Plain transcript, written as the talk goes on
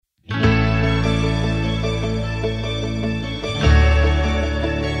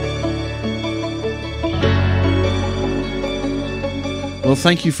Well,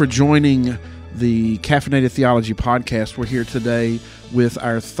 thank you for joining the Caffeinated Theology podcast. We're here today with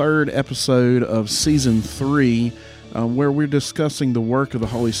our third episode of Season 3, where we're discussing the work of the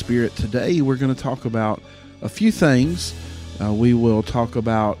Holy Spirit. Today, we're going to talk about a few things. We will talk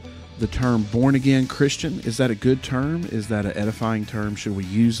about the term born-again Christian. Is that a good term? Is that an edifying term? Should we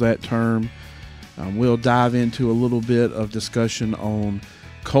use that term? We'll dive into a little bit of discussion on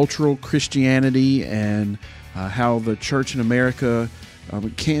cultural Christianity and how the church in America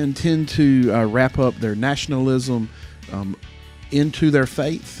can tend to wrap up their nationalism into their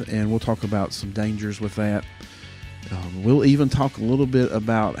faith, and we'll talk about some dangers with that. We'll even talk a little bit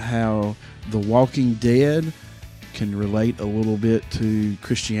about how The Walking Dead can relate a little bit to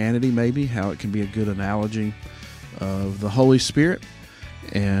Christianity, maybe, how it can be a good analogy of the Holy Spirit.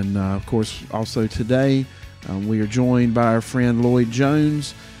 And, of course, also today, we are joined by our friend Loyd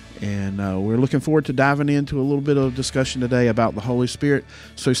Jones, and we're looking forward to diving into a little bit of discussion today about the Holy Spirit.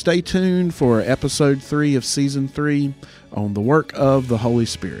 So stay tuned for episode 3 of season 3 on the work of the Holy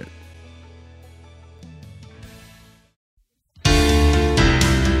Spirit.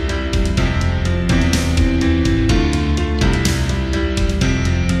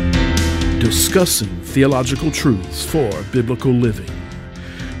 Discussing theological truths for biblical living.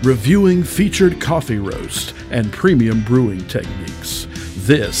 Reviewing featured coffee roast and premium brewing techniques.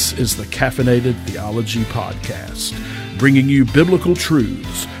 This is the Caffeinated Theology Podcast, bringing you biblical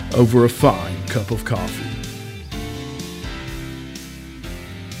truths over a fine cup of coffee.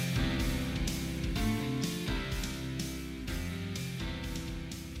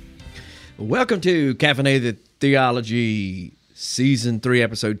 Welcome to Caffeinated Theology, Season 3,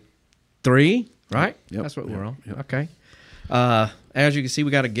 Episode 3, right? Yep. That's what we're on. Yep. Okay. As you can see,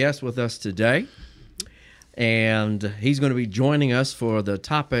 we got a guest with us today, and he's going to be joining us for the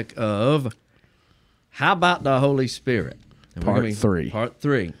topic of how about the Holy Spirit? And Part 3. Part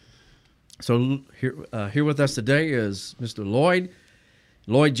 3. So here with us today is Mr. Loyd.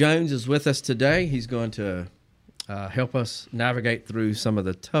 Loyd Jones is with us today. He's going to help us navigate through some of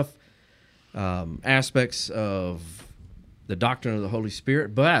the tough aspects of the doctrine of the Holy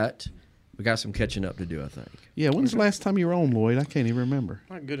Spirit, but we got some catching up to do, I think. Yeah, when's the last time you were on, Loyd? I can't even remember.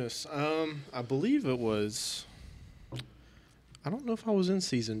 My goodness. I believe it was, I don't know if I was in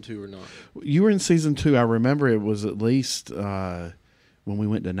season 2 or not. You were in season 2. I remember it was at least when we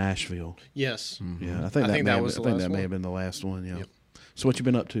went to Nashville. Yes. Mm-hmm. Yeah, I think that may have been the last one. Yeah. Yep. So what you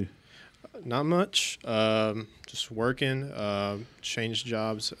been up to? Not much. Just working. Changed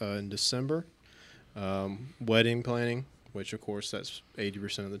jobs in December. Wedding planning, which of course that's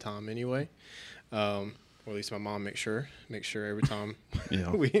 80% of the time anyway. Or at least my mom makes sure every time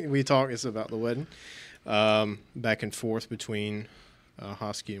we talk, it's about the wedding. Back and forth between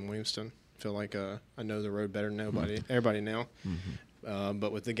Hosky and Williamston. Feel like I know the road better than everybody now. Mm-hmm.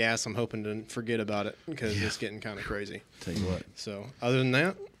 But with the gas, I'm hoping to forget about it because it's getting kind of crazy. Tell you what. So other than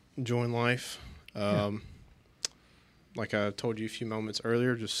that, enjoying life. Like I told you a few moments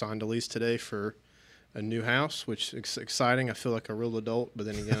earlier, just signed a lease today for a new house, which is exciting. I feel like a real adult, but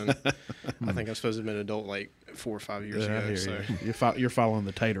then again, I think I'm supposed to have been an adult like 4 or 5 years ago. So you're following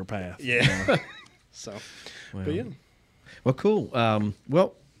the tater path. Yeah. So, well, but yeah. Well, cool.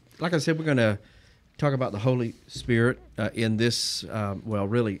 Well, like I said, we're going to talk about the Holy Spirit in this,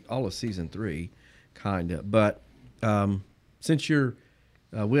 really all of season 3, kind of. But since you're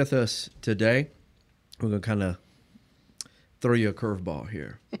with us today, we're going to kind of throw you a curveball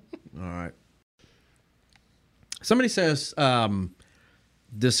here. All right. Somebody says,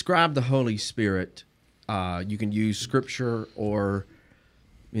 describe the Holy Spirit. You can use scripture or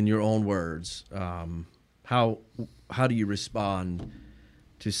in your own words. How do you respond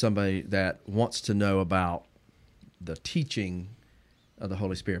to somebody that wants to know about the teaching of the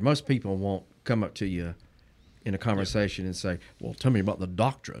Holy Spirit? Most people won't come up to you in a conversation and say, well, tell me about the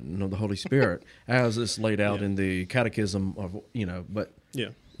doctrine of the Holy Spirit as it's laid out in the catechism of, but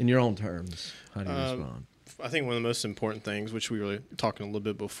in your own terms, how do you respond? I think one of the most important things, which we were talking a little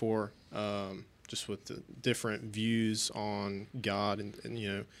bit before, just with the different views on God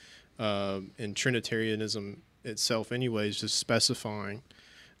and Trinitarianism itself anyways, just specifying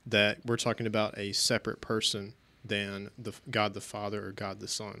that we're talking about a separate person than God the Father or God the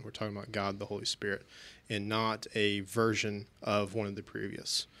Son. We're talking about God the Holy Spirit and not a version of one of the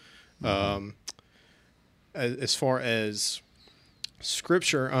previous. Mm-hmm. As far as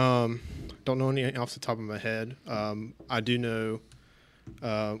Scripture, don't know any off the top of my head. I do know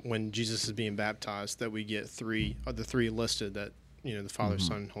when Jesus is being baptized that we get the three listed, that the Father, mm-hmm.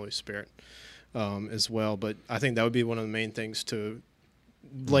 Son, Holy Spirit as well. But I think that would be one of the main things to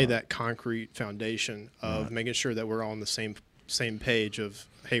lay that concrete foundation of making sure that we're all on the same same page of,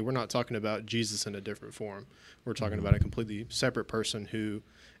 hey, we're not talking about Jesus in a different form. We're talking about a completely separate person who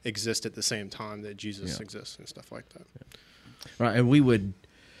exists at the same time that Jesus exists and stuff like that. Right, and we would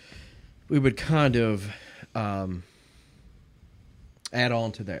kind of add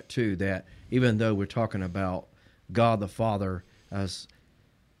on to that too, that even though we're talking about God the Father as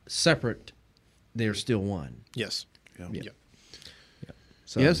separate, they're still one. Yes. Yeah.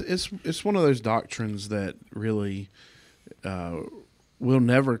 So, Yes, it's one of those doctrines that really we'll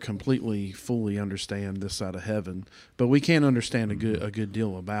never completely fully understand this side of heaven, but we can understand a good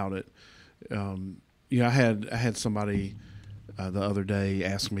deal about it. I had somebody the other day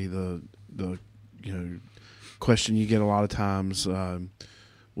ask me the question you get a lot of times.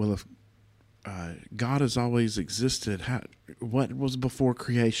 Well, if God has always existed, what was before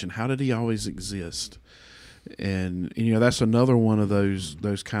creation? How did He always exist? And that's another one of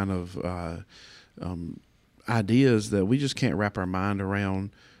those kind of ideas that we just can't wrap our mind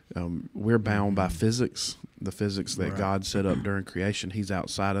around. We're bound by physics, the physics that God set up during creation. He's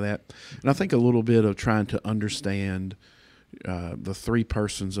outside of that. And I think a little bit of trying to understand the three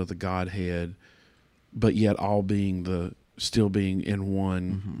persons of the Godhead, but yet all still being in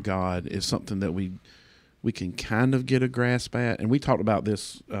one God is something that we can kind of get a grasp at. And we talked about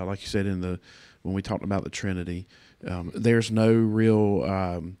this, like you said, when we talked about the Trinity. There's no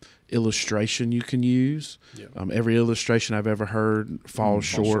real illustration you can use. Yeah. Every illustration I've ever heard falls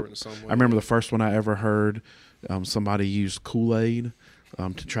short. In some way. I remember the first one I ever heard, somebody used Kool-Aid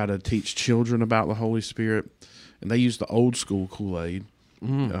to try to teach children about the Holy Spirit. And they used the old school Kool-Aid,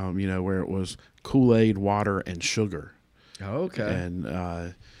 where it was Kool-Aid, water, and sugar. Oh, okay.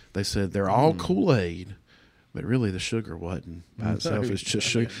 And they said they're all Kool-Aid, but really the sugar wasn't by itself. It's just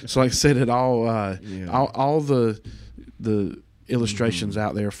sugar. So like I said, it all the illustrations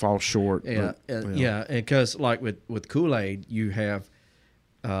out there fall short. Yeah, and because like with Kool-Aid, you have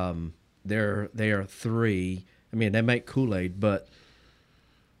they are three. I mean, they make Kool-Aid, but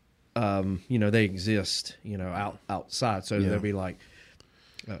they exist outside. So there'll be like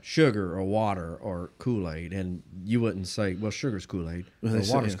sugar or water or Kool-Aid, and you wouldn't say, well, sugar's Kool-Aid, or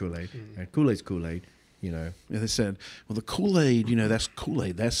water's Kool-Aid, and Kool-Aid's Kool-Aid. Yeah, they said, well, the Kool-Aid, that's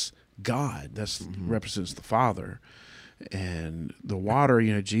Kool-Aid. That's God. That's represents the Father. And the water,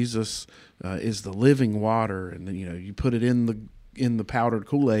 Jesus is the living water. And then, you put it in the powdered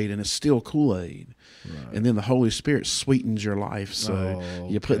Kool-Aid, and it's still Kool-Aid. Right. And then the Holy Spirit sweetens your life. So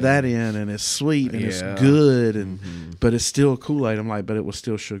you put that in, and it's sweet, and it's good, and but it's still Kool-Aid. I'm like, but it was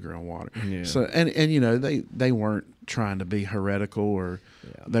still sugar and water. Yeah. So and they weren't trying to be heretical, or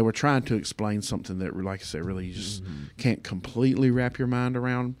they were trying to explain something that, like I said, really you just can't completely wrap your mind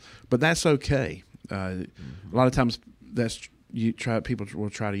around. But that's okay. A lot of times people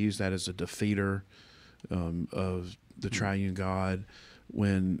will try to use that as a defeater of the triune God,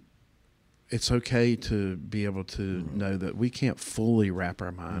 when it's okay to be able to know that we can't fully wrap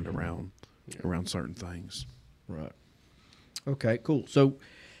our mind around certain things. Right. Okay, cool. So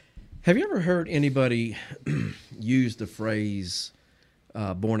have you ever heard anybody use the phrase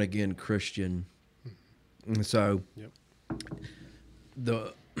born again Christian? And so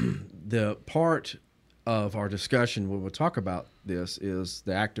the part of our discussion where we'll talk about this is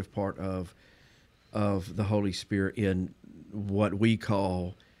the active part of the Holy Spirit in what we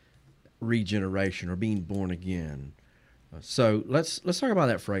call regeneration, or being born again. So let's talk about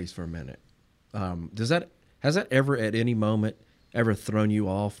that phrase for a minute. Has that ever at any moment ever thrown you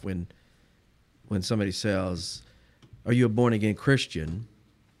off when somebody says, "Are you a born again Christian?"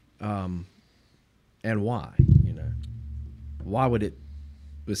 And why? Why would it?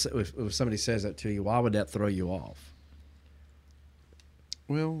 If somebody says that to you, why would that throw you off?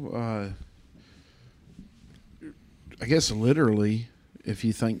 Well, I guess literally, if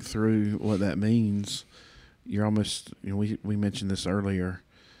you think through what that means, you're almost, we mentioned this earlier.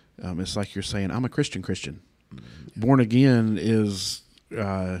 It's like you're saying, I'm a Christian. Born again is,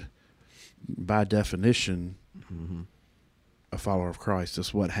 by definition, a follower of Christ.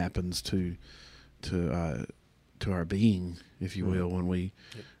 It's what happens to our being, if you will, when we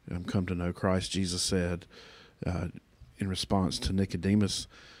come to know Christ. Jesus said, in response to Nicodemus,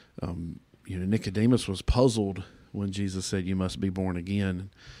 Nicodemus was puzzled when Jesus said, "You must be born again."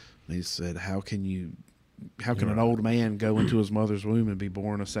 And he said, "How can an old man go into his mother's womb and be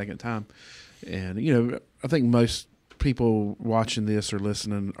born a second time?" And I think most people watching this or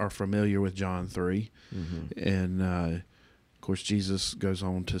listening are familiar with John 3, and of course Jesus goes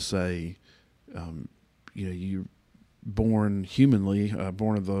on to say, you're born humanly,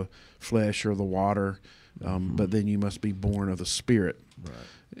 born of the flesh or the water, but then you must be born of the Spirit, right?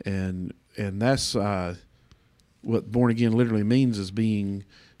 And that's what born again literally means is being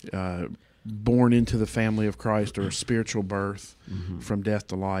born into the family of Christ, or a spiritual birth from death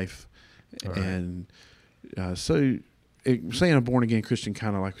to life. All right. And so saying a born again Christian,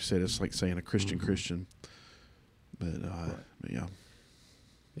 kind of like we said, it's like saying a Christian Christian. But yeah.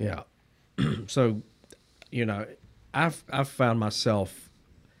 Yeah. So, I've found myself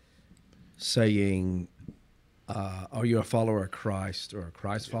saying, are you a follower of Christ or a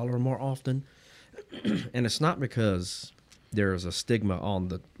Christ follower more often? And it's not because there's a stigma on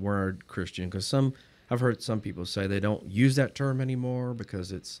the word Christian, because I've heard some people say they don't use that term anymore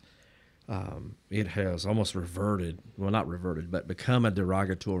because it has almost not reverted, but become a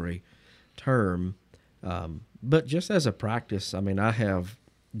derogatory term. But just as a practice, I have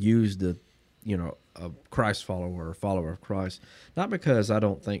used a Christ follower or follower of Christ, not because I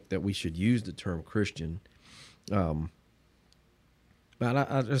don't think that we should use the term Christian, but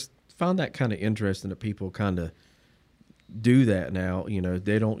I just found that kind of interesting that people kind of do that now.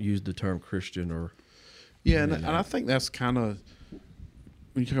 They don't use the term Christian or. Yeah, and I think that's kind of,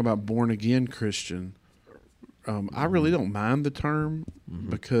 when you talk about born again Christian, I really don't mind the term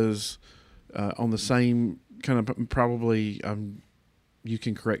because on the same kind of, probably, you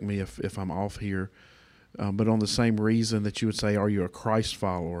can correct me if I'm off here, but on the same reason that you would say, are you a Christ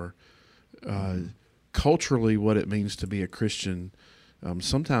follower? Culturally, what it means to be a Christian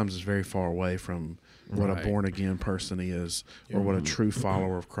sometimes is very far away from what a born again person is, or what a true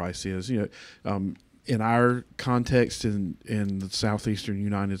follower of Christ is. In our context in the southeastern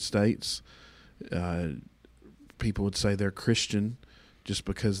United States, people would say they're Christian just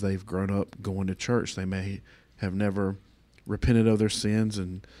because they've grown up going to church. They may have never repented of their sins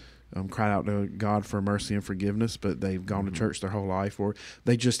and cried out to God for mercy and forgiveness, but they've gone to church their whole life, or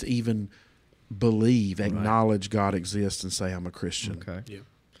they just even acknowledge God exists and say, I'm a Christian. Okay. Yeah.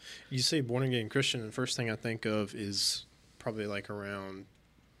 You say born again Christian, and the first thing I think of is probably like around,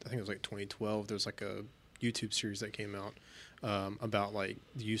 I think it was like 2012. There's like a YouTube series that came out about like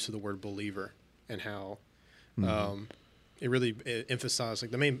the use of the word believer, and how it really emphasized, like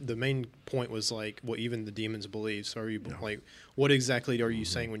the main point was like what even the demons believe. So are you like, what exactly are you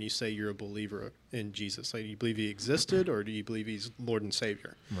saying when you say you're a believer in Jesus? Like, do you believe he existed, or do you believe he's Lord and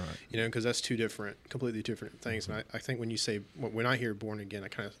Savior? Right. Because that's two completely different things. And I think when I hear born again, I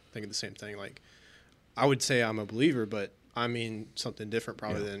kind of think of the same thing. Like, I would say I'm a believer, but I mean something different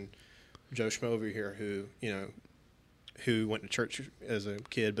probably than Joe Schmo over here, who went to church as a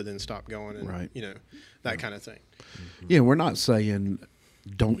kid but then stopped going, and that kind of thing. Yeah, we're not saying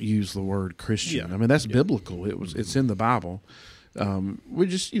don't use the word Christian. Yeah. I mean, that's biblical. It's in the Bible. We're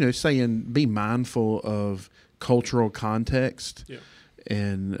just saying be mindful of cultural context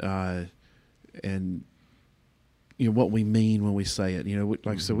and what we mean when we say it.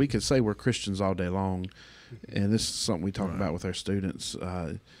 Like I said, we could say we're Christians all day long, and this is something we talk about with our students.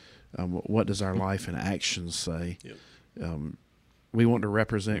 What does our life and actions say? We want to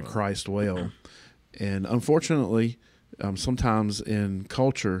represent Christ well. And unfortunately, sometimes in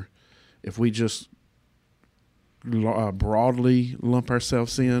culture, if we just broadly lump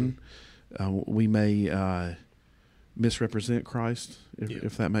ourselves in, we may misrepresent Christ,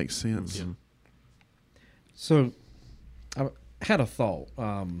 if that makes sense. Yeah. So I had a thought,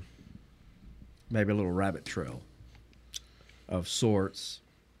 maybe a little rabbit trail of sorts.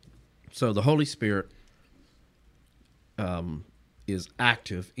 So the Holy Spirit is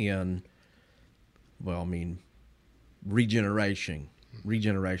active in, regeneration,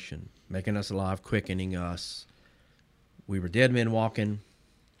 making us alive, quickening us. We were dead men walking.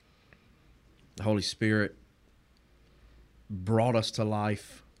 The Holy Spirit brought us to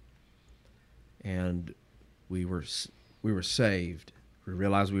life, and we were saved. We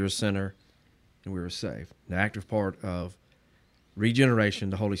realized we were a sinner, and we were saved. The active part of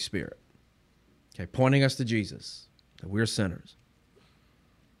regeneration, the Holy Spirit, pointing us to Jesus, that we're sinners.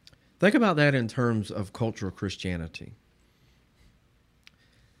 Think about that in terms of cultural Christianity.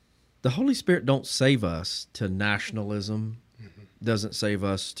 The Holy Spirit don't save us to nationalism, doesn't save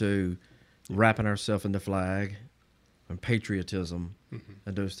us to wrapping ourselves in the flag and patriotism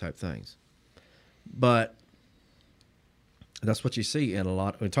and those type things. But that's what you see in a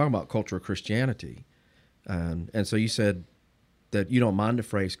lot. When talking about cultural Christianity, and so you said that you don't mind the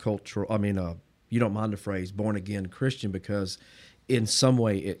phrase you don't mind the phrase born again Christian because in some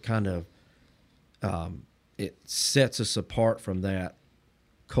way it kind of it sets us apart from that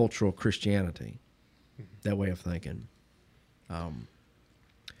cultural Christianity, that way of thinking.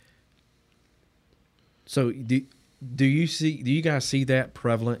 So do you guys see that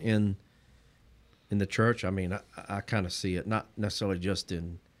prevalent in the church? I kind of see it, not necessarily just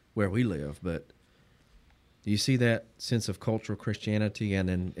in where we live, but Do you see that sense of cultural Christianity, and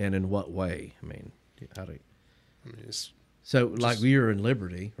in what way? I mean, how do? I mean, it's So, like, we were in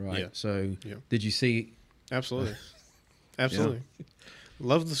Liberty, right? Yeah. So, Yeah. did you see? absolutely, absolutely.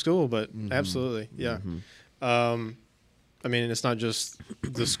 Love the school, but absolutely, yeah. I mean, it's not just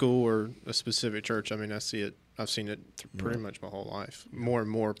the school or a specific church. I mean, I've seen it pretty much my whole life. More and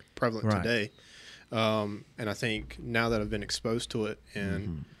more prevalent today. And I think now that I've been exposed to it,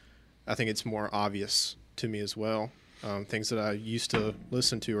 and I think it's more obvious to me as well. Things that I used to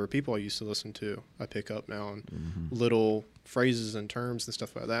listen to, or people I used to listen to, I pick up now, and little phrases and terms and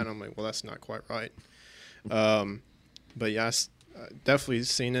stuff like that. And I'm like, well, that's not quite right. But yeah, I definitely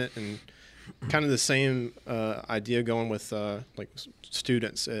seen it, and kind of the same idea going with like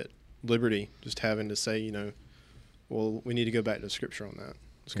students at Liberty, just having to say, you know, well, we need to go back to Scripture on that.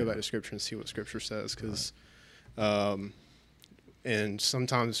 Let's go back to Scripture and see what Scripture says, because, and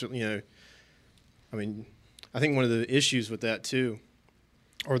sometimes, you know, I mean, I think one of the issues with that too,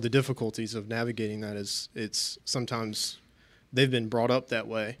 or the difficulties of navigating that, is it's sometimes they've been brought up that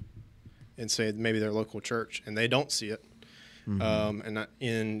way, and say maybe their local church, and they don't see it.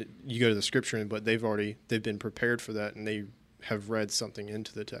 And you go to the Scripture, but they've been prepared for that, and they have read something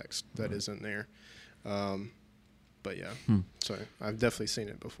into the text that isn't there. But yeah, so I've definitely seen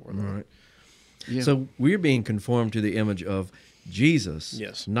it before. Though. Right. Yeah. So we're being conformed to the image of Jesus,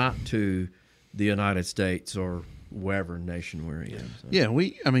 Yes. not to the United States or wherever nation we're in. So. Yeah,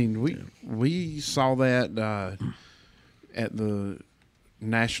 we saw that at the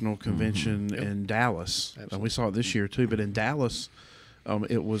National Convention in Dallas. We saw it this year too, but in Dallas,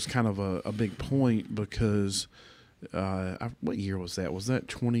 it was kind of a big point because what year was that? Was that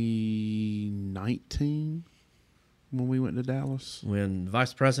 2019 when we went to Dallas? When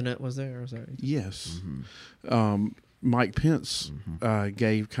Vice President was there, was that? Yes. Mike Pence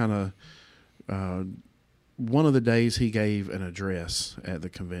gave kind of one of the days he gave an address at the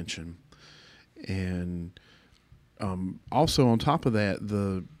convention, and also on top of that,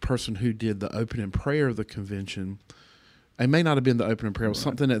 the person who did the opening prayer of the convention, it may not have been the opening prayer, it was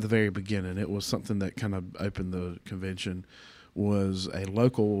something at the very beginning. It was something that kind of opened the convention, was a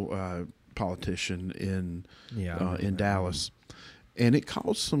local politician in Dallas, and it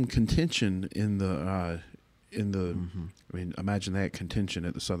caused some contention in the I mean, imagine that, contention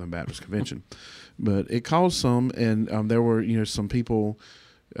at the Southern Baptist Convention, but it caused some, and there were some people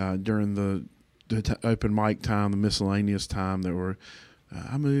during the open mic time, the miscellaneous time, that were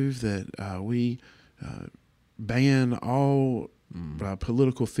I move that we ban all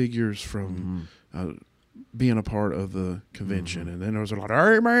political figures from being a part of the convention. And then there was a lot of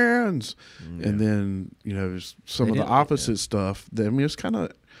amens, and then some of the opposite stuff. I mean, it's kind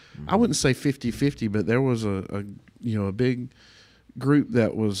of, I wouldn't say 50-50, but there was a big group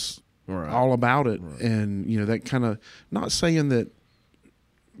that was all about it, and that kind of, not saying that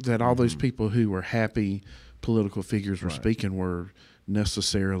all those people who were happy political figures were speaking were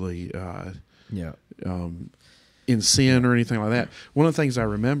necessarily in sin or anything like that. One of the things I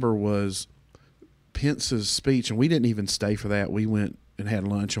remember was Pence's speech, and we didn't even stay for that. We went and had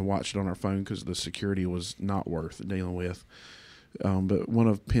lunch and watched it on our phone because the security was not worth dealing with. But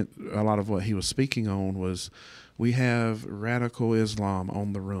a lot of what he was speaking on was, we have radical Islam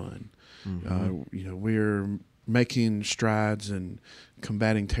on the run. We're making strides in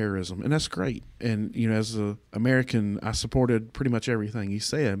combating terrorism, and that's great. And as an American, I supported pretty much everything he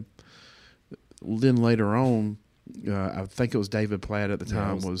said. Then later on, I think it was David Platt at the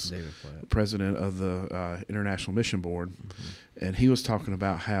time was president of the International Mission Board, and he was talking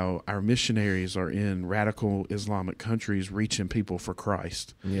about how our missionaries are in radical Islamic countries reaching people for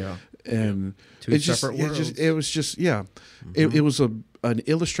Christ. Yeah, and two separate worlds. It was an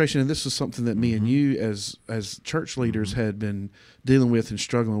illustration, and this is something that me and you as church leaders had been dealing with and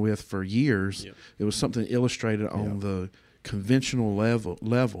struggling with for years. Yep. It was something illustrated on the conventional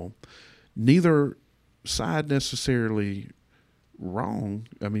level. Neither side necessarily wrong.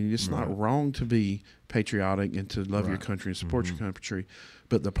 I mean, it's not wrong to be patriotic and to love your country and support your country,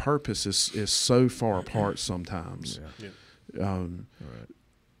 but the purpose is so far apart sometimes.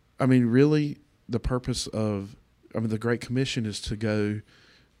 I mean, really, the purpose of the Great Commission is to go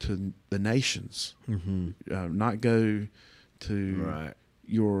to the nations, not go to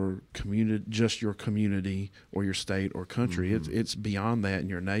your community, just your community or your state or country. It's beyond that in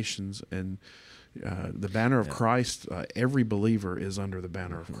your nations, and the banner of Christ. Every believer is under the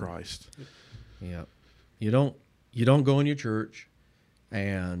banner of Christ. Yeah, you don't go in your church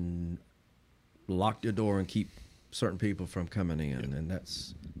and lock your door and keep certain people from coming in, and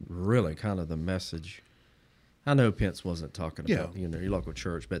that's really kind of the message I know Pence wasn't talking Yeah. about your local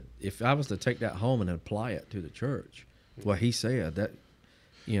church, but if I was to take that home and apply it to the church, what he said, that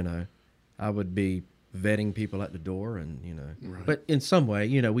I would be vetting people at the door, and Right. but in some way,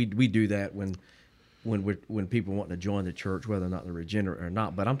 we do that when people want to join the church, whether or not they're regenerate or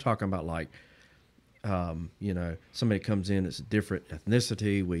not. But I'm talking about like, somebody comes in that's a different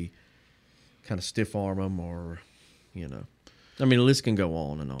ethnicity, we kind of stiff arm them, or I mean, the list can go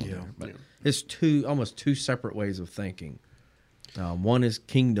on and on. Yeah. There, but it's almost two separate ways of thinking. One is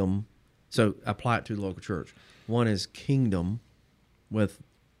kingdom, so apply it to the local church. One is kingdom with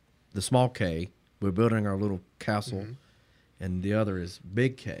the small K. We're building our little castle, and the other is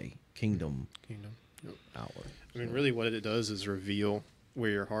big K, kingdom. Yep. Outward. I mean, really, what it does is reveal where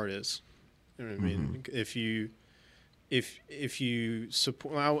your heart is. You know what I mean, if you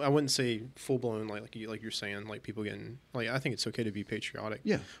support, I wouldn't say full blown like you're saying, like people getting like, I think it's okay to be patriotic.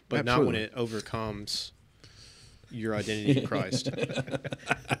 Yeah, but absolutely. not when it overcomes your identity in Christ.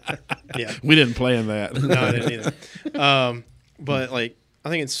 Yeah, We didn't plan that. no, I didn't either. But like, I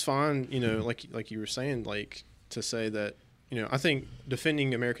think it's fine, like you were saying, like to say that, I think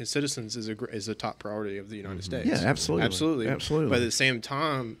defending American citizens is a top priority of the United States. Yeah, absolutely. But at the same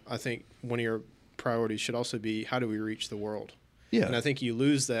time, I think one of your priorities should also be, how do we reach the world? Yeah. And I think you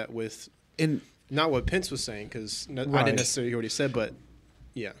lose that with not what Pence was saying, because I Right. didn't necessarily hear what he said, but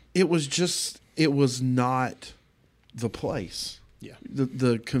yeah. It was not the place. Yeah.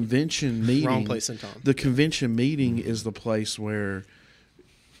 The convention meeting. Wrong place and time. The convention meeting is the place where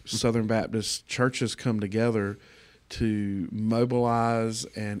Southern Baptist churches come together to mobilize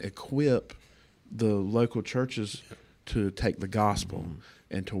and equip the local churches to take the gospel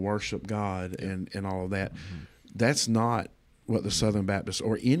and to worship God and all of that. That's not what the Southern Baptist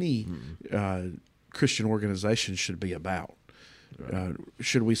or any Christian organization should be about. Right.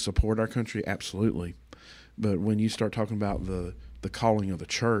 Should we support our country? Absolutely. But when you start talking about the calling of the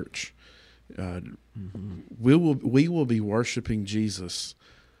church, we will be worshiping Jesus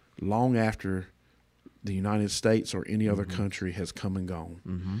long after the United States or any other country has come and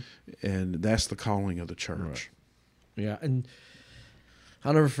gone. And that's the calling of the church. Right. Yeah, and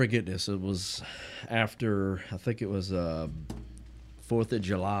I'll never forget this. It was after, I think it was 4th of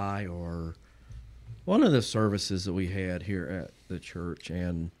July or one of the services that we had here at the church,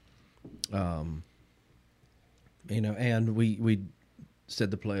 and and we said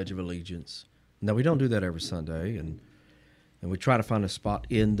the Pledge of Allegiance. Now, we don't do that every Sunday, and we try to find a spot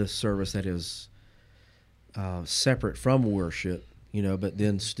in the service that is separate from worship, but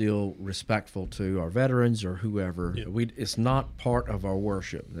then still respectful to our veterans or whoever. Yeah. It's not part of our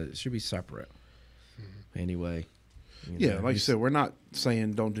worship. It should be separate. Anyway. Like you said, we're not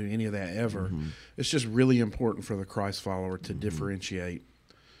saying don't do any of that ever. It's just really important for the Christ follower to differentiate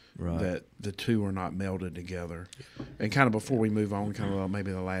that the two are not melded together. And kind of before we move on, kind of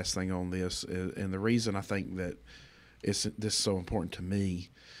maybe the last thing on this, and the reason I think that this is so important to me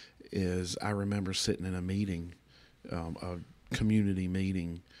is I remember sitting in a meeting, a community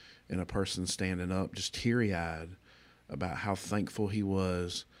meeting, and a person standing up just teary-eyed about how thankful he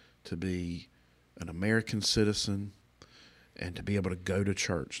was to be an American citizen and to be able to go to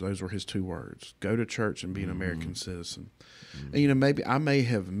church. Those were his two words: go to church and be an American citizen. And maybe I may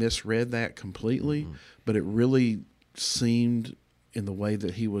have misread that completely, but it really seemed in the way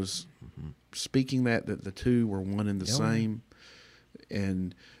that he was speaking that the two were one and the same.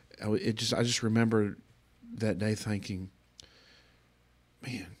 And I just remember that day thinking,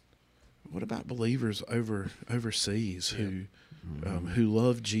 man, what about believers overseas who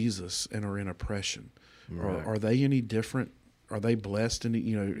love Jesus and are in oppression? Right. Are they any different? Are they blessed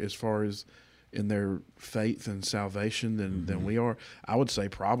as far as in their faith and salvation than we are? I would say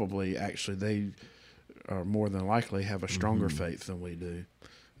probably actually they are more than likely have a stronger faith than we do,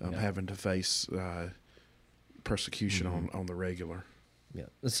 having to face persecution on the regular. Yeah,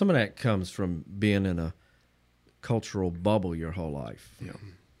 and some of that comes from being in a cultural bubble your whole life. Yeah.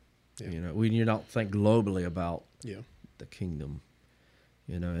 When you don't think globally about the kingdom,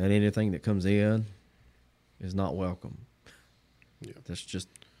 and anything that comes in is not welcome. Yeah, that's just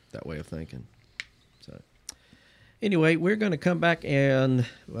that way of thinking. So, anyway, we're going to come back and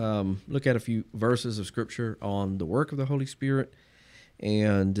look at a few verses of Scripture on the work of the Holy Spirit,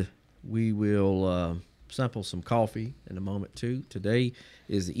 and we will sample some coffee in a moment too. Today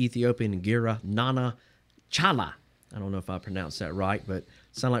is the Ethiopian Gira Nana Chala. I don't know if I pronounced that right, but it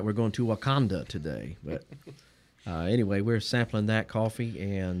sounds like we're going to Wakanda today. But anyway, we're sampling that coffee,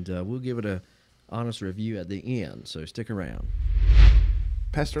 and we'll give it a honest review at the end. So stick around.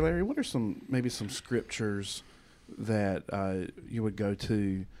 Pastor Larry, what are some scriptures that you would go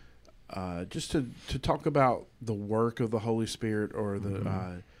to just to talk about the work of the Holy Spirit, or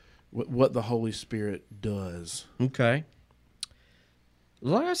the what the Holy Spirit does. Okay.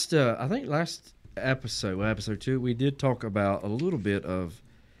 I think last episode 2, we did talk about a little bit of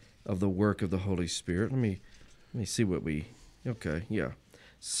the work of the Holy Spirit. Let me see what we. Okay, yeah.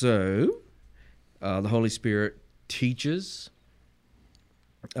 So, the Holy Spirit teaches,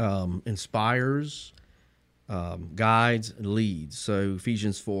 inspires, guides, and leads. So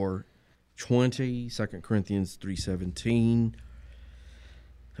Ephesians 4:20, 2 Corinthians 3:17.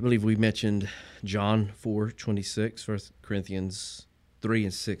 I believe we mentioned John 4:26, 1 Corinthians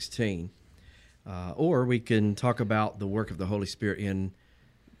 3:16. Or we can talk about the work of the Holy Spirit in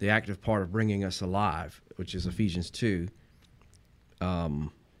the active part of bringing us alive, which is Ephesians 2,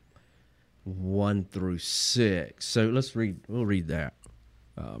 1 through 6. So we'll read that.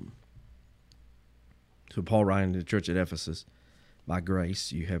 So Paul writing to the church at Ephesus, by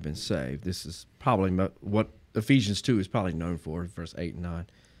grace you have been saved. This is probably what Ephesians 2 is probably known for, verse 8 and 9. It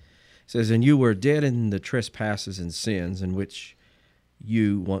says, and you were dead in the trespasses and sins in which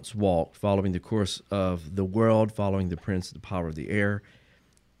you once walked, following the course of the world, following the prince of the power of the air,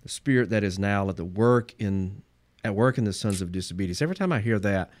 the spirit that is now at work in the sons of disobedience. Every time I hear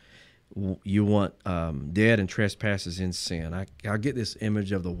that, you want dead in trespasses in sin, I get this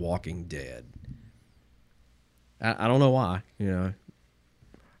image of the Walking Dead. I don't know why, and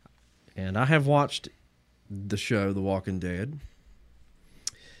I have watched the show The Walking Dead,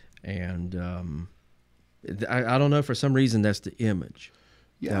 and I don't know, for some reason that's the image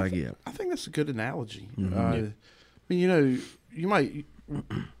that I get. I think that's a good analogy. Mm-hmm. I mean, you might,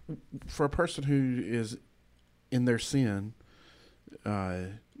 for a person who is in their sin,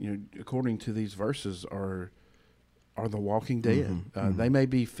 according to these verses, are the walking dead. They may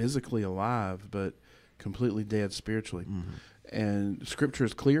be physically alive, but completely dead spiritually. And Scripture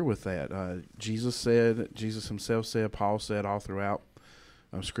is clear with that. Jesus himself said, Paul said all throughout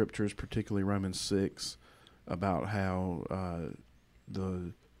Scriptures, particularly Romans 6, about how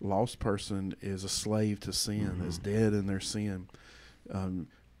the lost person is a slave to sin, is dead in their sin. Like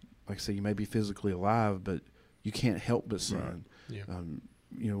I say, you may be physically alive, but you can't help but sin. Right. Yeah.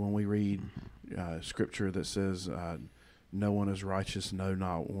 When we read Scripture that says, no one is righteous, no,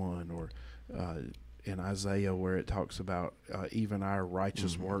 not one, or in Isaiah where it talks about even our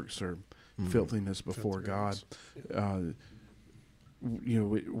righteous works are filthiness before God.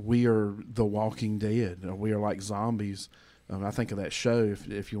 We are the walking dead. We are like zombies. I think of that show,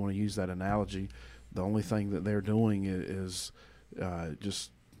 if you want to use that analogy. The only thing that they're doing is just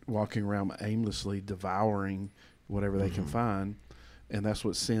walking around aimlessly, devouring whatever they can find, and that's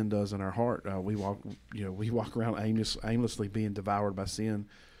what sin does in our heart. We walk around aimlessly, being devoured by sin,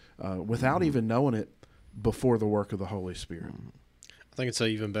 without even knowing it, before the work of the Holy Spirit. I think it's an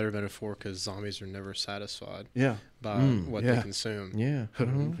even better metaphor because zombies are never satisfied. Yeah. By what they consume. Yeah.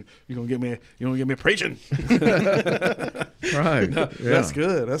 You gonna get me preaching? Right. No, yeah. That's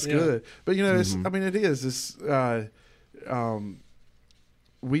good. That's good. But it's, it is. It's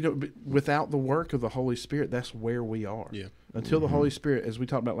we don't. Without the work of the Holy Spirit, that's where we are. Yeah. Until the Holy Spirit, as we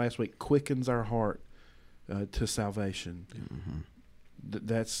talked about last week, quickens our heart to salvation.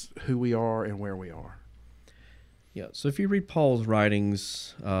 That's who we are and where we are. Yeah. So if you read Paul's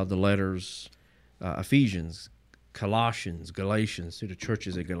writings, the letters, Ephesians, Colossians, Galatians, to the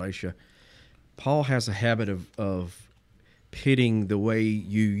churches at Galatia, Paul has a habit of pitting the way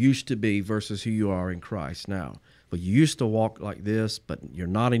you used to be versus who you are in Christ now. But you used to walk like this, but you're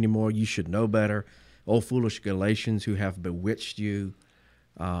not anymore. You should know better. Oh, foolish Galatians, who have bewitched you,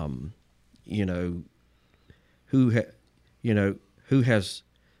 who has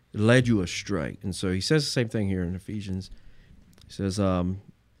led you astray. And so he says the same thing here in Ephesians. He says,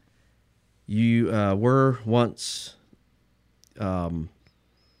 you were once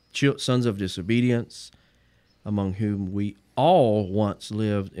sons of disobedience, among whom we all once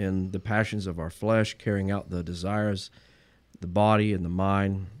lived in the passions of our flesh, carrying out the desires, the body and the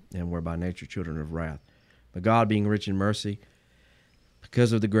mind, and were by nature children of wrath. But God, being rich in mercy,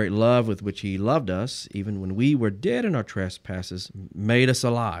 because of the great love with which he loved us, even when we were dead in our trespasses, made us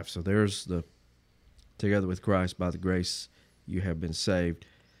alive. So there's together with Christ, by the grace you have been saved.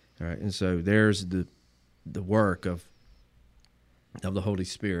 All right, and so there's the work of the Holy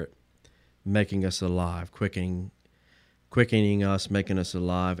Spirit, making us alive, quickening us, making us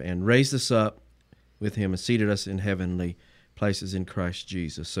alive, and raised us up with him and seated us in heavenly places in Christ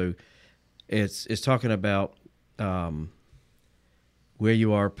Jesus. So it's talking about where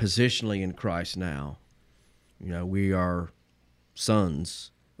you are positionally in Christ now. We are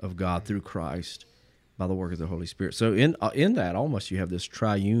sons of God through Christ by the work of the Holy Spirit. So in that, almost you have this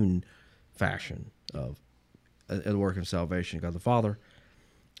triune fashion of the work of salvation. God the Father,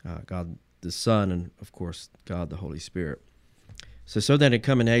 God the Son, and of course God the Holy Spirit. So that in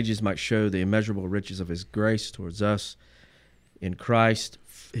coming ages might show the immeasurable riches of his grace towards us in Christ.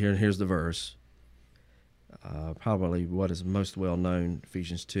 Here's the verse, probably what is most well known,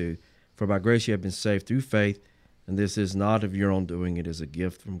 Ephesians 2. For by grace you have been saved through faith, and this is not of your own doing, it is a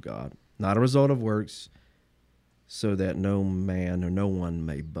gift from God, not a result of works, so that no man or no one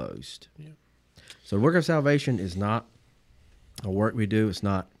may boast. Yeah. So the work of salvation is not a work we do. It's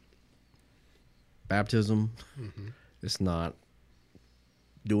not baptism. Mm-hmm. It's not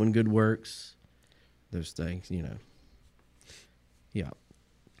doing good works. Those things, Yeah.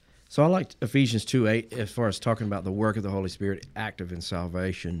 So I liked Ephesians 2:8 as far as talking about the work of the Holy Spirit active in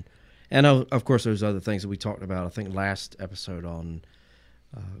salvation. And of course, there's other things that we talked about, I think, last episode on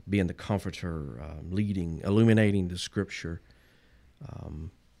being the comforter, leading, illuminating the Scripture,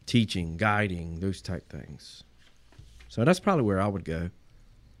 teaching, guiding, those type things. So that's probably where I would go.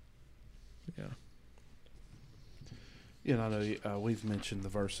 Yeah. I know we've mentioned the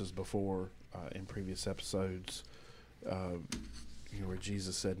verses before in previous episodes, where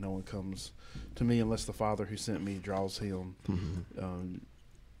Jesus said, "No one comes to me unless the Father who sent me draws him." Mm-hmm.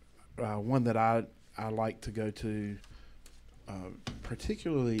 One that I like to go to,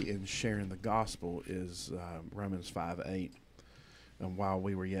 particularly in sharing the gospel, is Romans 5:8. And while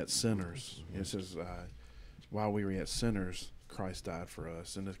we were yet sinners, it says, while we were yet sinners, Christ died for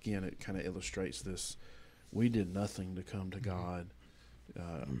us. And again, it kind of illustrates this. We did nothing to come to God.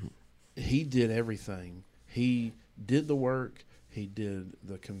 He did everything. He did the work. He did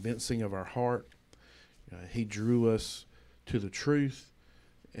the convincing of our heart. He drew us to the truth,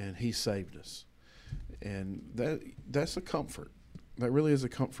 and he saved us. And that's a comfort. That really is a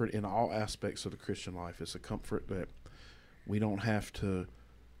comfort in all aspects of the Christian life. It's a comfort that we don't have to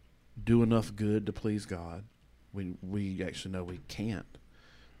do enough good to please God. We actually know we can't.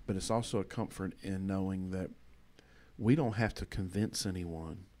 But it's also a comfort in knowing that we don't have to convince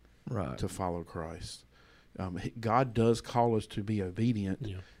anyone to follow Christ. God does call us to be obedient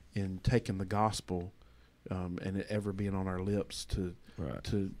in taking the gospel and it ever being on our lips to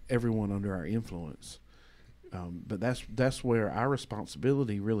everyone under our influence. But that's where our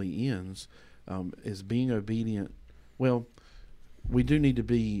responsibility really ends, is being obedient. Well, we do need to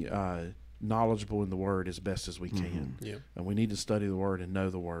be knowledgeable in the Word as best as we can. Mm-hmm. Yeah. And we need to study the Word and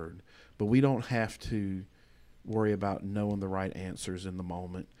know the Word. But we don't have to worry about knowing the right answers in the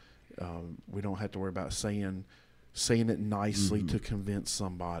moment. We don't have to worry about saying it nicely to convince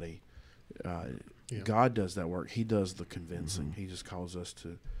somebody. God does that work. He does the convincing. Mm-hmm. He just calls us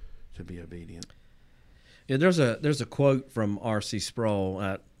to be obedient. Yeah, there's a quote from R.C. Sproul.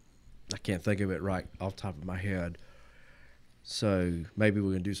 I can't think of it right off the top of my head. So maybe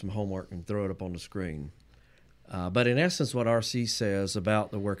we can do some homework and throw it up on the screen. But in essence, what R.C. says about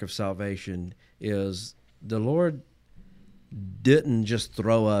the work of salvation is the Lord didn't just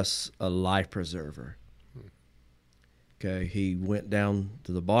throw us a life preserver. Okay, he went down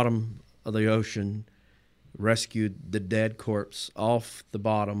to the bottom of the ocean, rescued the dead corpse off the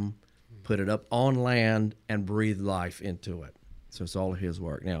bottom, put it up on land, and breathed life into it. So it's all of his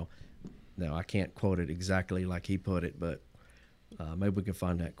work. Now I can't quote it exactly like he put it, but maybe we can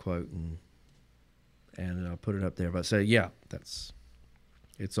find that quote and put it up there. But say,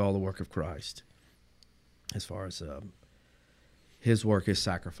 it's all the work of Christ as far as his work is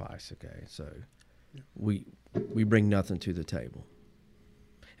sacrifice. Okay, so we bring nothing to the table.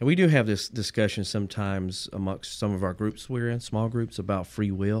 And we do have this discussion sometimes amongst some of our groups we're in, small groups, about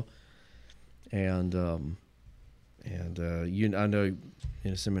free will. And I know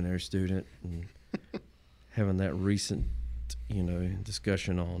being a seminary student and having that recent,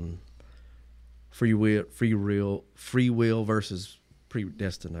 discussion on free will versus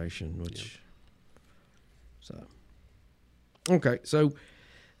predestination, So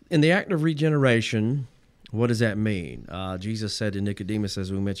in the act of regeneration, what does that mean? Jesus said to Nicodemus,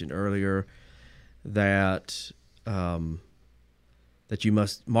 as we mentioned earlier, that you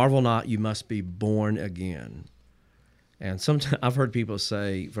must marvel not, you must be born again. And sometimes I've heard people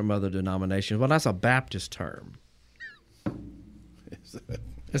say from other denominations, well, that's a Baptist term.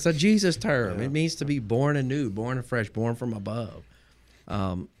 It's a Jesus term. Yeah. It means to be born anew, born afresh, born from above.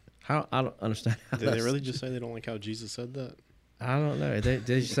 I don't understand. Did they really just say they don't like how Jesus said that? I don't know.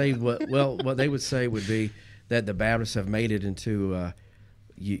 They say what they would say would be that the Baptists have made it into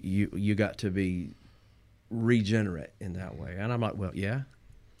you got to be regenerate in that way. And I'm like, well, yeah.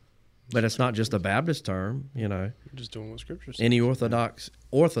 But it's not just a Baptist term, You're just doing what Scripture says. Any Orthodox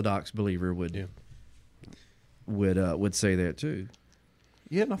believer would say that too.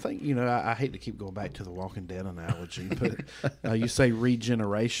 Yeah, and I think, I hate to keep going back to the Walking Dead analogy, but you say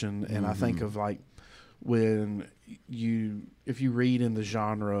regeneration, and I think of like if you read in the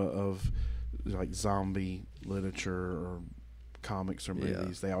genre of like zombie literature or comics or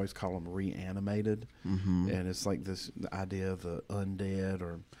movies, they always call them reanimated, and it's like the idea of the undead,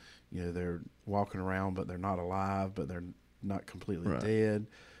 or they're walking around but they're not alive, but they're not completely dead.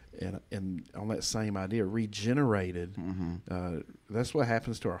 And on that same idea, regenerated, that's what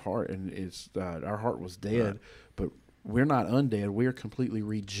happens to our heart. And it's our heart was dead, but we're not undead. We're completely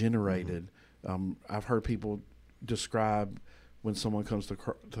regenerated. I've heard people describe when someone comes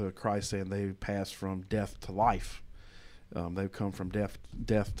to Christ saying they passed from death to life. They've come from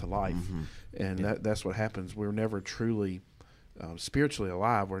death to life, and that's what happens. We're never truly spiritually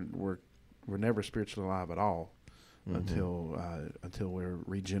alive. We're never spiritually alive at all. Until we're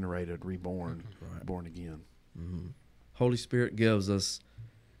regenerated, reborn, born again. Holy Spirit gives us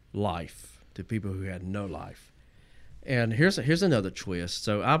life to people who had no life. And here's another twist.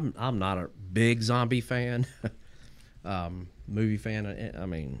 So I'm not a big zombie fan, movie fan. I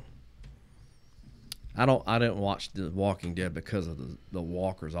mean, I didn't watch The Walking Dead because of the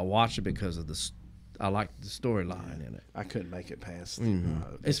walkers. I watched it because of I liked the storyline in it. I couldn't make it past.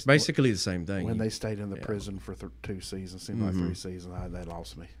 It's basically the same thing. When they stayed in the prison for 2 seasons, seemed like 3 seasons, that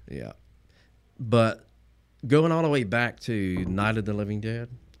lost me. Yeah. But going all the way back to Night of the Living Dead,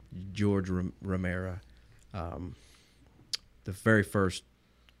 George Romero, the very first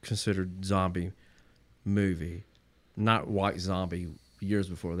considered zombie movie, not white zombie years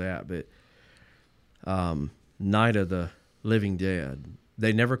before that, but Night of the Living Dead,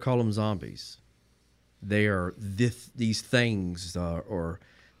 they never call them zombies. They are these things, or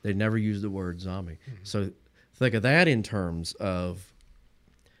they never use the word zombie. So think of that in terms of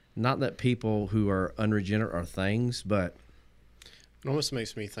not that people who are unregenerate are things, but it almost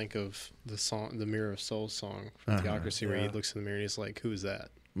makes me think of the song, the Mirror of Souls song from Theocracy, where he looks in the mirror and he's like, "Who is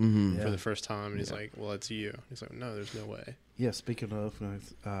that?" For the first time, and he's like, "Well, it's you." He's like, "No, there's no way." Yeah, speaking of,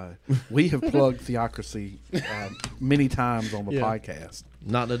 we have plugged Theocracy many times on the podcast.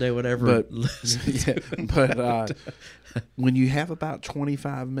 Not that they would ever listen. But when you have about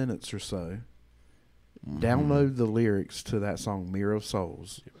 25 minutes or so, download the lyrics to that song, Mirror of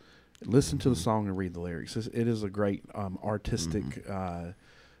Souls. Listen to the song and read the lyrics. It is a great artistic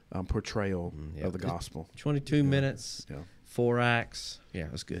portrayal of the gospel. 22 minutes, 4 acts. Yeah,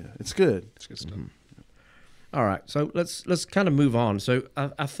 that's good. Yeah, it's good. It's good stuff. All right, so let's kind of move on. So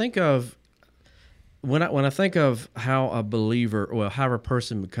I think of when I think of how a believer, well, how a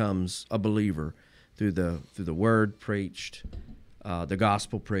person becomes a believer through the word preached, the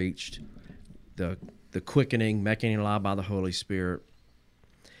gospel preached, the quickening, making alive by the Holy Spirit,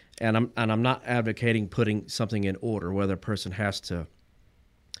 and I'm not advocating putting something in order, whether a person has to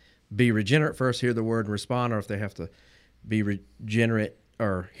be regenerate first, hear the word and respond, or if they have to be regenerate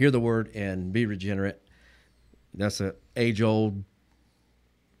or hear the word and be regenerate. That's an age-old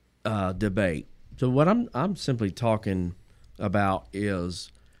debate. So what I'm simply talking about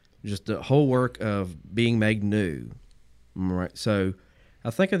is just the whole work of being made new. Right. So I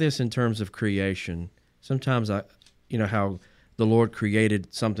think of this in terms of creation. Sometimes how the Lord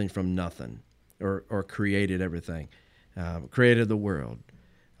created something from nothing, or created everything, created the world.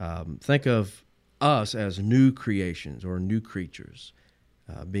 Think of us as new creations or new creatures,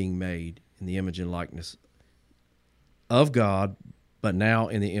 being made in the image and likeness of God, but now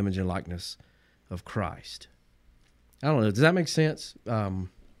in the image and likeness of Christ. I don't know. Does that make sense to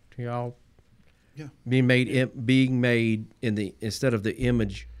y'all? Yeah. Being made in the, instead of the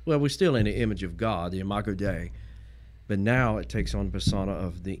image. Well, we're still in the image of God, the Imago Dei, but now it takes on the persona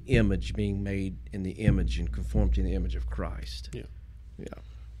of the image, being made in the image and conformed to the image of Christ. Yeah.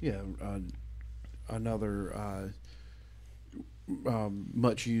 Yeah. Another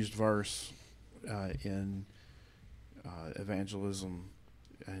much used verse in evangelism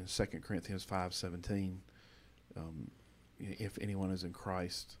in 2 Corinthians 5:17. If anyone is in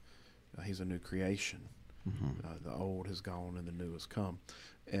Christ, he's a new creation. The old has gone and the new has come.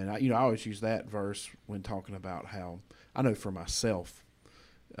 And I always use that verse when talking about how I know for myself,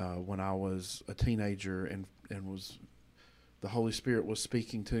 when I was a teenager and was the Holy Spirit was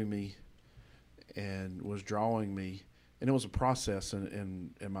speaking to me and was drawing me, and it was a process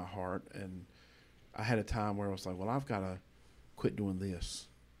in my heart. And I had a time where I was like, well, I've got to quit doing this,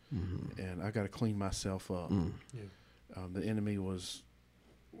 and I got to clean myself up. The enemy was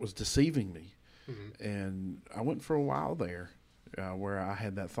deceiving me, and I went for a while there where I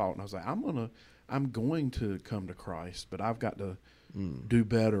had that thought, and I was like, I'm going to come to Christ, but I've got to do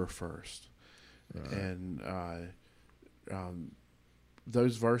better first. Right. And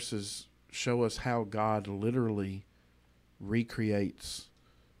those verses show us how God literally recreates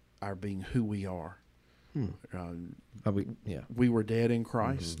our being who we are. We were dead in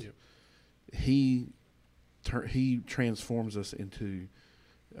Christ. Mm-hmm. Yep. He transforms us into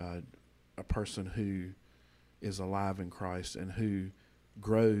a person who is alive in Christ and who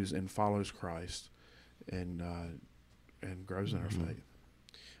grows and follows Christ and grows in our faith.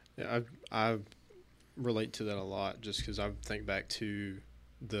 Yeah, I relate to that a lot just because I think back to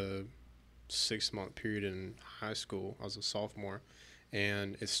the 6-month period in high school. I was a sophomore,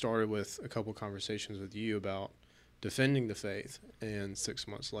 and it started with a couple conversations with you about defending the faith. And 6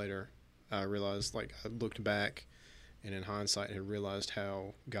 months later, I realized, I looked back and in hindsight had realized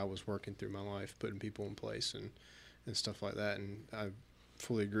how God was working through my life, putting people in place and stuff like that. And I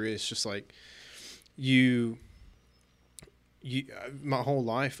fully agree. It's just like my whole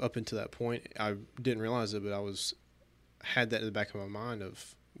life up until that point, I didn't realize it, but I had that in the back of my mind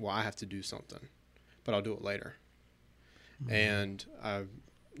of, well, I have to do something, but I'll do it later. Mm-hmm. And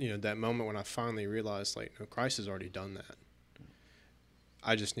that moment when I finally realized, no, Christ has already done that.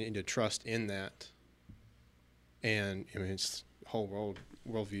 I just need to trust in that. And it's the whole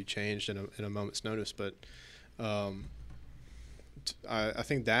worldview changed in a moment's notice. But I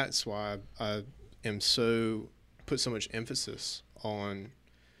think that's why I am put so much emphasis on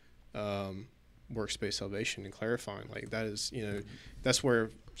works-based salvation and clarifying. That is, that's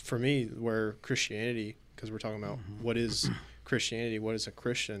where, for me, where Christianity, because we're talking about what is Christianity, what is a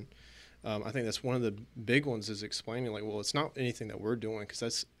Christian, I think that's one of the big ones is explaining, well, it's not anything that we're doing, because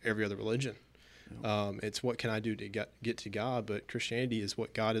that's every other religion. It's what can I do to get to God, but Christianity is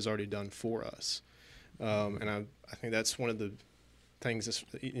what God has already done for us. And I think that's one of the things that's,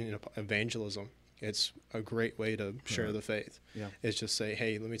 evangelism. It's a great way to share the faith. Yeah. It's just say,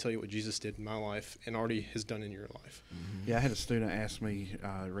 hey, let me tell you what Jesus did in my life and already has done in your life. Mm-hmm. Yeah, I had a student ask me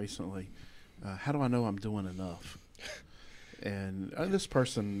recently, how do I know I'm doing enough? And this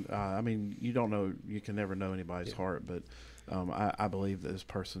person, you don't know, you can never know anybody's heart, but I believe that this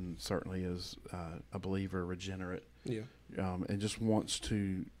person certainly is a believer, regenerate, and just wants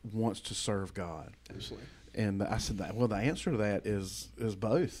to serve God. Absolutely. And I said that. Well, the answer to that is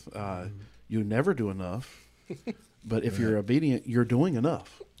both. You never do enough, but if you're obedient, you're doing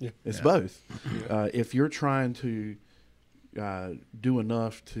enough. Yeah. It's both. Yeah. If you're trying to do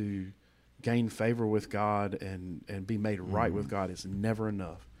enough to gain favor with God and be made right with God, it's never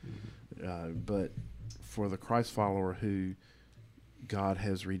enough. But for the Christ follower who God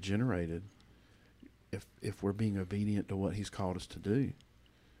has regenerated, if we're being obedient to what He's called us to do,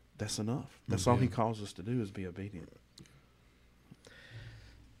 that's enough. That's all He calls us to do is be obedient.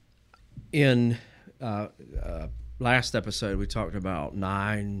 In last episode, we talked about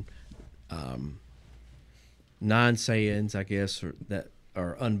nine sayings, I guess, that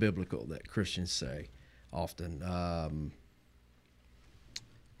are unbiblical that Christians say often.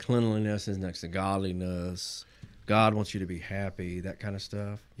 Cleanliness is next to godliness. God wants you to be happy, that kind of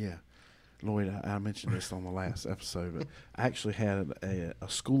stuff. Yeah. Loyd, I mentioned this on the last episode, but I actually had a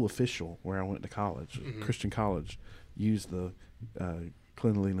school official where I went to college, Christian college, use the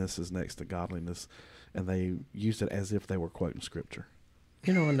cleanliness is next to godliness, and they used it as if they were quoting Scripture.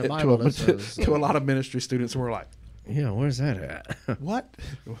 In the Bible, to a lot of ministry students, we're like, yeah, where's that at? What?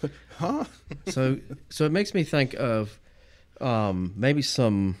 Huh? So it makes me think of maybe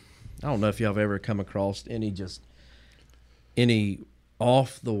some, I don't know if y'all have ever come across any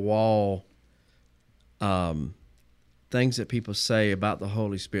off-the-wall things that people say about the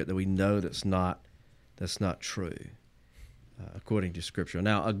Holy Spirit that we know that's not true, according to Scripture.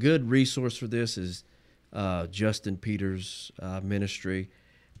 Now, a good resource for this is Justin Peters' ministry.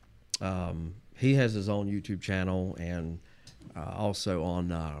 He has his own YouTube channel and also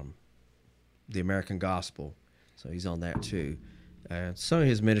on the American Gospel, so he's on that too. And some of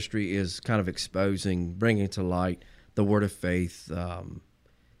his ministry is kind of exposing, bringing to light the Word of Faith, some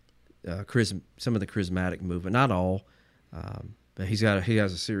of the charismatic movement, not all, but he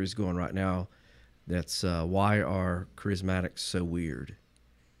has a series going right now that's Why Are Charismatics So Weird,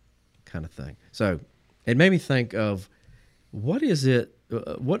 kind of thing. So it made me think of what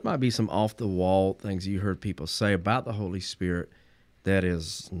might be some off-the-wall things you heard people say about the Holy Spirit that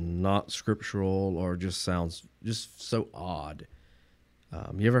is not scriptural or just sounds just so odd.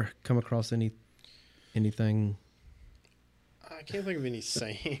 You ever come across anything? I can't think of any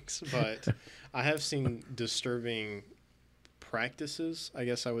sayings, but I have seen disturbing practices, I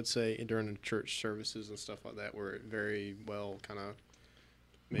guess I would say, during the church services and stuff like that, where it very well kind of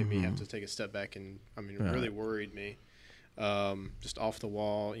made me have to take a step back and, it really worried me. Just off the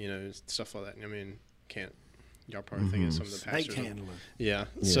wall, stuff like that. Can't y'all probably think of some of the Snake pastors. handling. Yeah.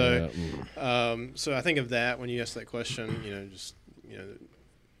 Yeah. So I think of that when you ask that question. Just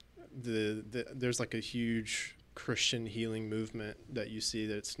there's like a huge Christian healing movement that you see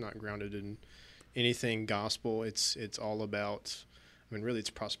that's not grounded in anything gospel. It's all about. I mean, really, it's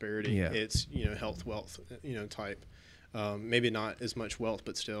prosperity. Yeah. It's health, wealth, type. Maybe not as much wealth,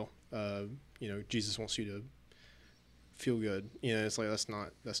 but still, Jesus wants you to feel good. It's like that's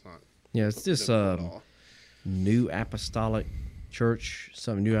not. Yeah, it's this biblical at all. new apostolic church,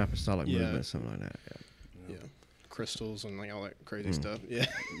 some new apostolic Yeah. movement, something like that. Yeah, crystals and like all that crazy stuff. Yeah,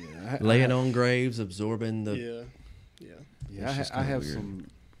 Yeah, Laying on graves, absorbing the. yeah. Yeah, It's just I kinda have weird.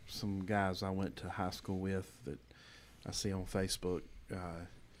 some guys I went to high school with that I see on Facebook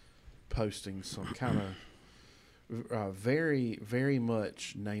posting some kind of very, very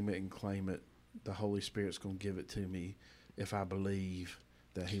much name it and claim it. The Holy Spirit's going to give it to me if I believe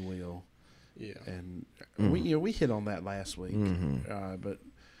that He will. Yeah. And we hit on that last week, but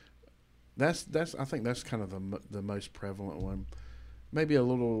that's I think that's kind of the most prevalent one. Maybe a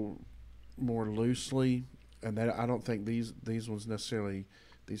little more loosely, and that I don't think these ones necessarily,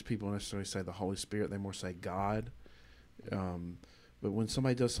 these people necessarily say the Holy Spirit. They more say God. But when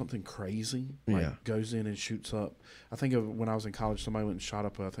somebody does something crazy, like Yeah. goes in and shoots up, I think of when I was in college, somebody went and shot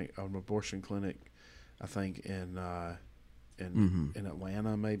up an abortion clinic, I think in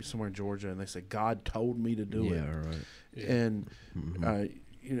Atlanta, maybe somewhere in Georgia, and they said God told me to do it. Yeah, right. Yeah. And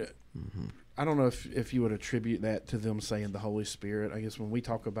I don't know if you would attribute that to them saying the Holy Spirit. I guess when we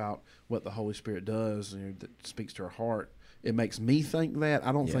talk about what the Holy Spirit does, that speaks to our heart, it makes me think that.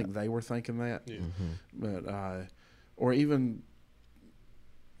 I don't Yeah. think they were thinking that, Yeah. but or even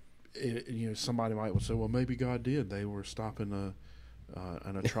somebody might say, well, maybe God did. They were stopping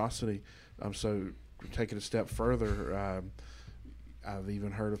an atrocity. So take it a step further. I've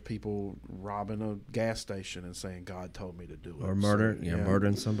even heard of people robbing a gas station and saying God told me to do it, Or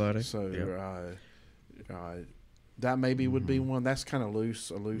murdering somebody. So Yeah. that maybe would be one. That's kind of a loose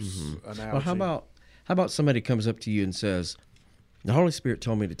analogy. Well, how about somebody comes up to you and says, "The Holy Spirit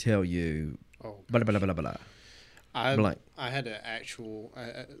told me to tell you," blah blah blah blah blah. I had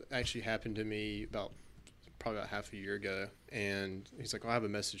actually happened to me probably about half a year ago, and he's like, "Well, I have a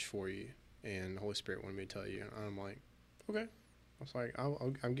message for you," and the Holy Spirit wanted me to tell you. And I'm like, "Okay." I was like,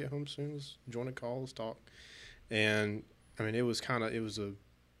 "I'll get home soon. Let's join a call. Let's talk." And I mean, it was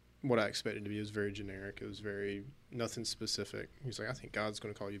what I expected to be. It was very generic. It was very nothing specific. He's like, "I think God's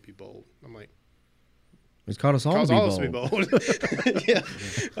going to call you to be bold." I'm like, He's called us all to be bold. Yeah.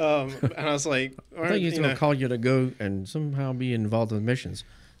 And I was like, all I right, think He's going to call you to go and somehow be involved in missions.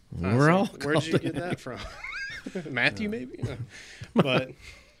 We're all. Where'd you get that from? Matthew, maybe. No. But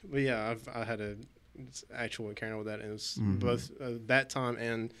yeah, I had a actual encounter with that, and it was both that time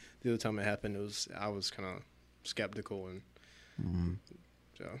and the other time it happened. I was kind of skeptical, and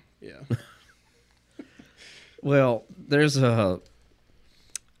so yeah. Well, there's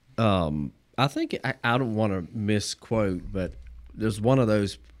I think I don't want to misquote, but there's one of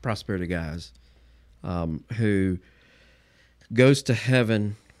those prosperity guys who goes to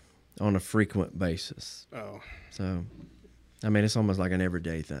heaven on a frequent basis. Oh, So, I mean, it's almost like an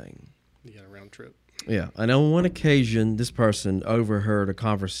everyday thing. you got a round trip. Yeah. And on one occasion, this person overheard a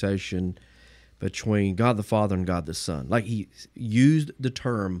conversation between God the Father and God the Son. Like he used the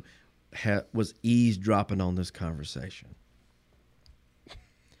term, was eavesdropping on this conversation.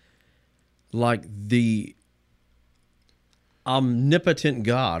 Like the omnipotent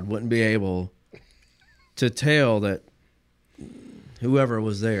God wouldn't be able to tell that whoever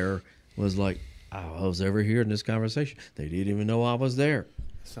was there was like, oh, I was ever here in this conversation. They didn't even know I was there.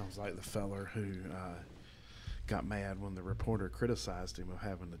 Sounds like the feller who got mad when the reporter criticized him of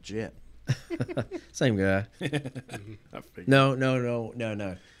having a jet. Same guy. I figured. No.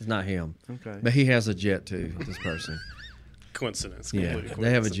 It's not him. Okay. But he has a jet too, this person. Coincidence. Yeah, Complete they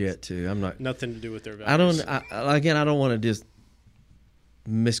have a coincidence. jet too. I'm not. Nothing to do with their I values. don't want to just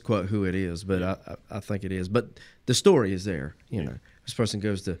misquote who it is, but I think it is. But the story is there. You know, this person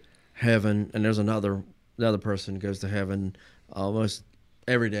goes to heaven, and the other person goes to heaven almost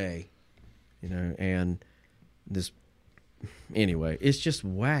every day. You know, and this. Anyway, it's just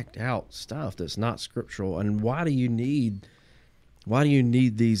whacked out stuff that's not scriptural. And why do you need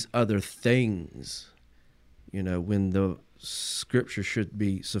these other things? You know, when the Scripture should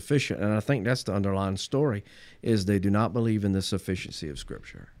be sufficient. And I think that's the underlying story, is they do not believe in the sufficiency of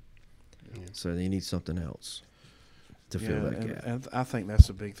Scripture. Yeah. So they need something else to fill that gap. And I think that's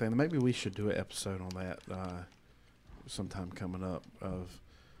a big thing. Maybe we should do an episode on that sometime coming up of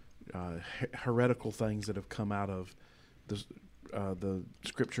heretical things that have come out of the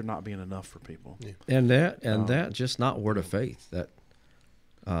Scripture not being enough for people. Yeah. And that just not word of faith. That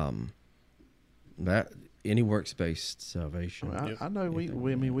any works based salvation. I know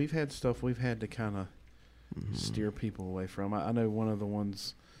we've had stuff we've had to kind of steer people away from. I know one of the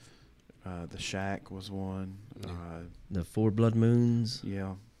ones, the shack was one. The 4 blood moons.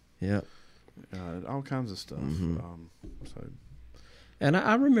 Yeah. All kinds of stuff. And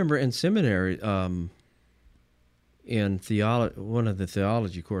I remember in seminary, in theology, one of the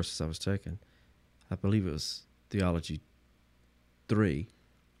theology courses I was taking, I believe it was Theology 3.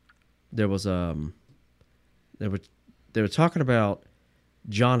 There was they were talking about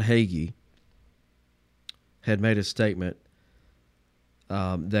John Hagee had made a statement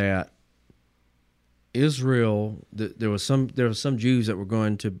that Israel, there was some Jews that were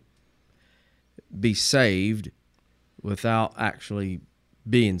going to be saved without actually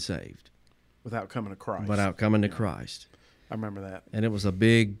being saved, without coming to Christ. Christ. I remember that, and it was a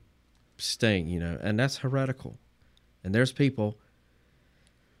big sting, and that's heretical. And there's people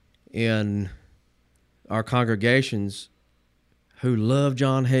in our congregations who love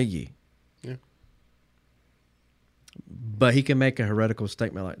John Hagee. Yeah. But he can make a heretical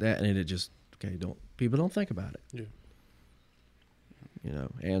statement like that, and it just people don't think about it. Yeah.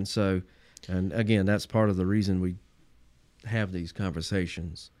 And so, and again, that's part of the reason we have these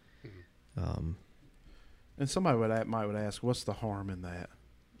conversations. And somebody might ask, what's the harm in that?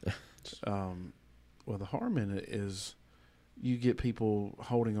 Well, the harm in it is you get people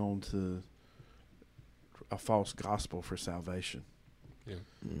holding on to a false gospel for salvation. Yeah.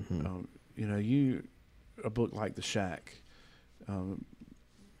 A book like The Shack,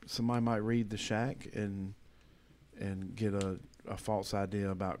 somebody might read The Shack and get a false idea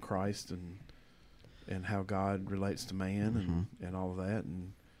about Christ and how God relates to man and all of that,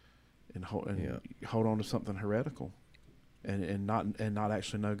 and hold on to something heretical, and not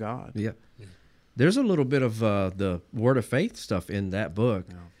actually know God. Yeah. There's a little bit of the word of faith stuff in that book.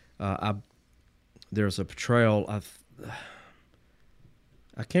 Yeah. There's a portrayal of,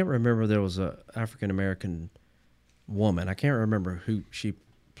 I can't remember, there was a African American woman. I can't remember who she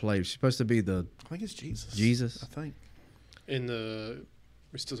played. She's supposed to be I think it's Jesus. Jesus, I think. We're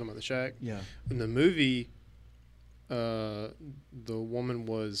still talking about The Shack. Yeah. In the movie, the woman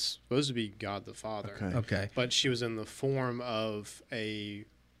was supposed to be God the Father. Okay. But she was in the form of a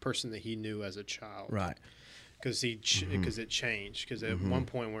person that he knew as a child. Right. Because it changed. Because at one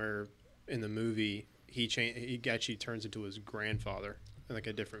point where in the movie he actually turns into his grandfather in like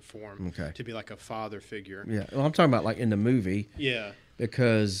a different form. Okay. To be like a father figure. Yeah. Well, I'm talking about like in the movie. Yeah.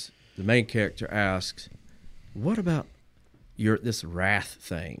 Because the main character asks, "What about this wrath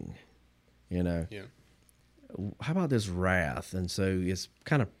thing?" Yeah. How about this wrath? And so it's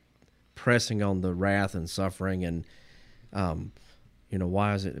kind of pressing on the wrath and suffering, and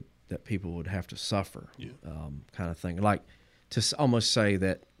why is it that people would have to suffer? Kind of thing. Like to almost say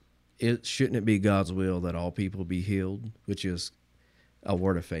that shouldn't it be God's will that all people be healed, which is a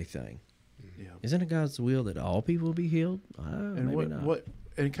word of faith thing. Yeah. Isn't it God's will that all people be healed? And maybe not.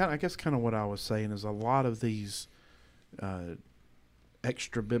 I guess what I was saying is a lot of these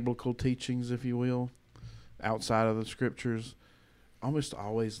extra biblical teachings, if you will, outside of the Scriptures, almost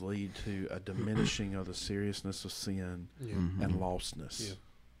always lead to a diminishing of the seriousness of sin and lostness.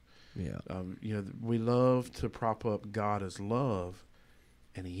 Yeah. We love to prop up God as love,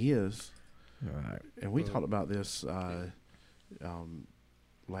 and He is. Right. And we talked about this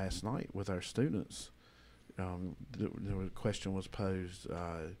last night with our students. The question was posed,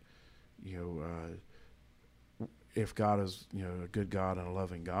 if God is a good God and a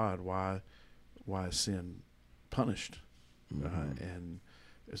loving God, why is sin punished? And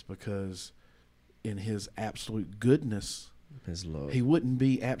it's because in His absolute goodness, His love, He wouldn't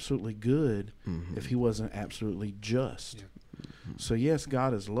be absolutely good if He wasn't absolutely just. Yeah. So yes,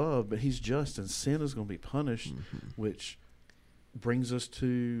 God is love, but He's just, and sin is going to be punished, which brings us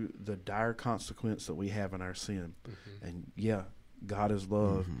to the dire consequence that we have in our sin. And God is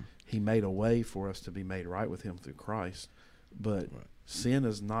love. He made a way for us to be made right with Him through Christ, but sin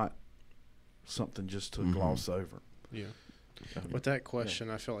is not something just to gloss over. Yeah. With that question,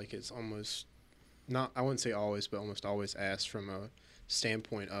 I feel like it's almost not, I wouldn't say always, but almost always asked from a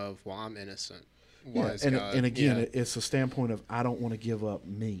standpoint of, well, I'm innocent. Why is God? And again, it's a standpoint of, I don't want to give up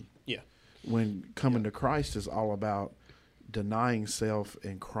me. Yeah. When coming to Christ is all about denying self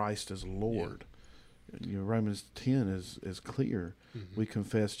and Christ as Lord. Romans 10 is clear. We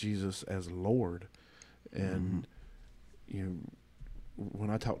confess Jesus as Lord. And when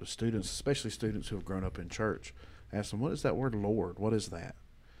I talk to students, especially students who have grown up in church, I ask them, what is that word Lord? What is that?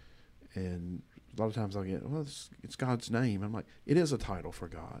 And a lot of times I'll get, well, it's God's name. I'm like, it is a title for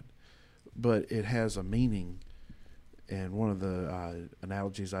God, but it has a meaning. And one of the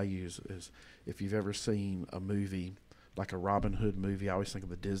analogies I use is if you've ever seen a movie, like a Robin Hood movie, I always think of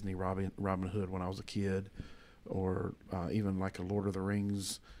the Disney Robin Hood when I was a kid, or even like a Lord of the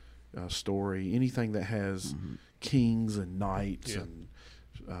Rings story, anything that has kings and knights, and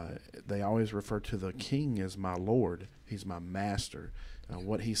they always refer to the king as my Lord. He's my master.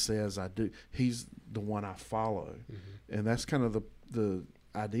 What he says, I do. He's the one I follow. And that's kind of the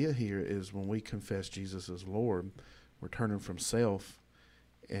idea here is when we confess Jesus as Lord, we're turning from self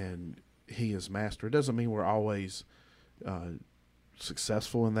and he is master. It doesn't mean we're always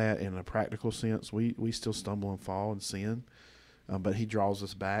successful in that in a practical sense. We still stumble and fall and sin, but he draws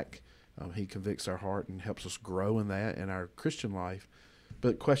us back. He convicts our heart and helps us grow in that in our Christian life.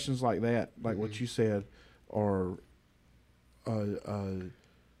 But questions like that, like what you said, are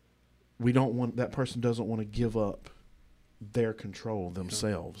we don't want, that person doesn't want to give up their control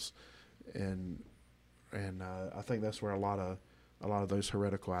themselves, and I think that's where a lot of those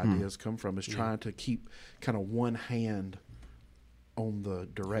heretical ideas come from, is trying to keep kind of one hand on the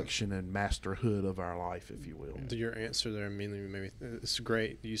direction and masterhood of our life, if you will. Your answer there immediately made me, it's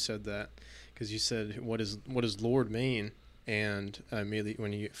great you said that, because you said what does Lord mean, and immediately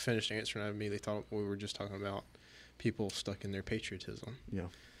when you finished answering, I immediately thought we were just talking about people stuck in their patriotism.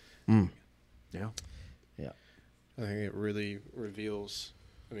 Yeah. I think it really reveals,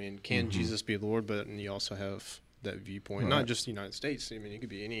 I mean, can Jesus be Lord? But you also have that viewpoint, not just the United States. I mean, it could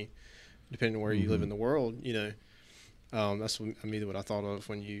be any, depending on where you live in the world, you know. That's immediately what I thought of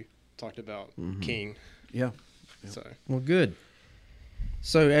when you talked about king. Yeah. So Well, good.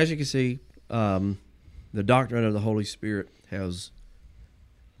 So as you can see, the doctrine of the Holy Spirit has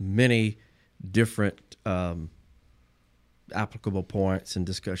many different applicable points and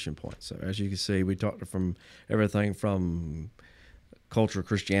discussion points. So as you can see, we talked from everything from cultural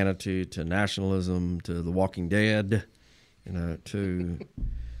Christianity to nationalism to The Walking Dead, you know, to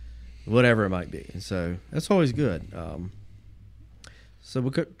whatever it might be. And so that's always good. So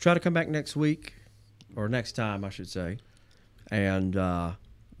we'll try to come back next week, or next time, I should say, and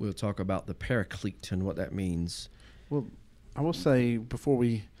we'll talk about the Paraclete and what that means. Well, I will say before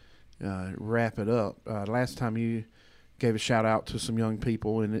we wrap it up, last time you gave a shout out to some young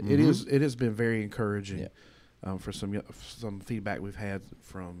people, and it has been very encouraging for some feedback we've had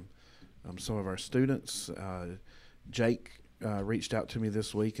from some of our students. Jake reached out to me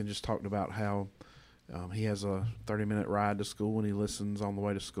this week and just talked about how he has a 30-minute ride to school and he listens on the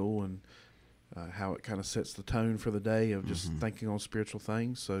way to school, and how it kind of sets the tone for the day of just thinking on spiritual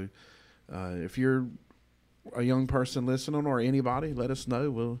things. So if you're a young person listening, or anybody, let us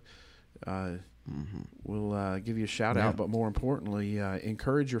know. We'll give you a shout out, but more importantly,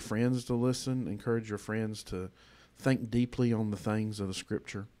 encourage your friends to listen, encourage your friends to think deeply on the things of the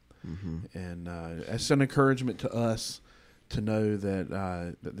Scripture. And it's an encouragement to us to know that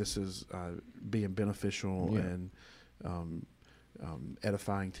that this is being beneficial and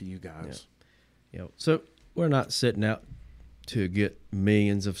edifying to you guys. So we're not setting out to get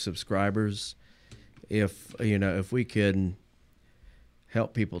millions of subscribers. If we can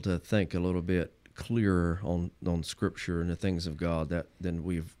help people to think a little bit clearer on Scripture and the things of God, then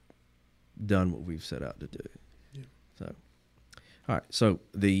we've done what we've set out to do. So, all right. So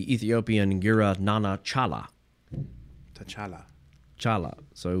the Ethiopian Gira Nana Chala. Chala.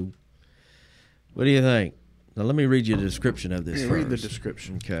 So what do you think? Now let me read you the description of this first. Read the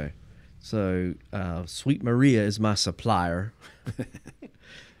description. Okay. So Sweet Maria is my supplier.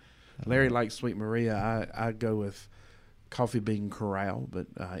 Larry likes Sweet Maria. I go with Coffee Bean Corral, but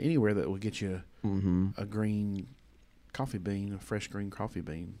anywhere that will get you a green coffee bean, a fresh green coffee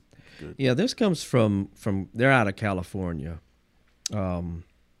bean. Good. Yeah, this comes from they're out of California.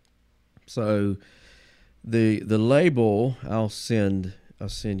 So the label, I'll send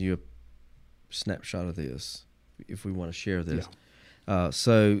you a snapshot of this if we want to share this.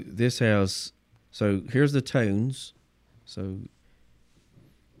 So this has, here's the tones. So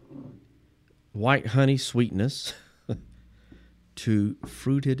white honey sweetness to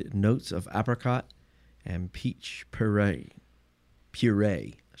fruited notes of apricot and peach puree,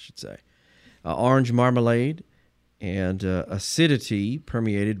 I should say. Orange marmalade and acidity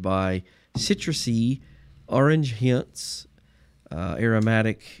permeated by citrusy orange hints,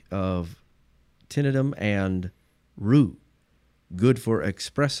 aromatic of tinidum and rue. Good for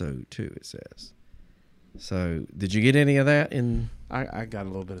espresso, too, it says. So, did you get any of that in? I got a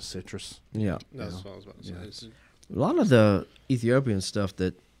little bit of citrus. Yeah. That's what I was about to say. A lot of the Ethiopian stuff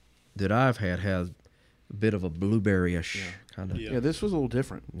that I've had a bit of a blueberry-ish kind of. Yeah. Yeah, this was a little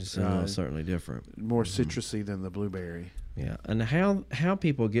different. It's certainly different. More citrusy than the blueberry. Yeah, and how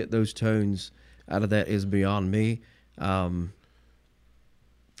people get those tones out of that is beyond me.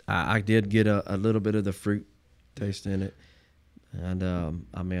 I did get a little bit of the fruit taste in it, and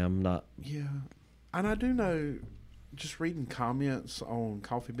I mean, I'm not. Yeah, and I do know, just reading comments on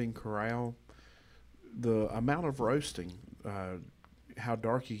Coffee Bean Corral, the amount of roasting, how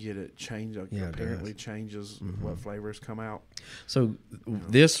dark you get it, apparently changes what flavors come out. So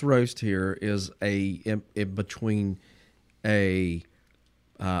this roast here is in between a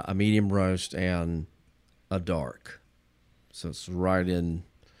medium roast and a dark. So it's right in.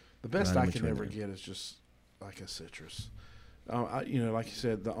 The best right I can ever get is just like a citrus. Like you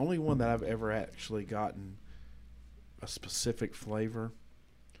said, the only one that I've ever actually gotten a specific flavor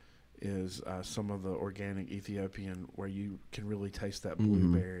is some of the organic Ethiopian, where you can really taste that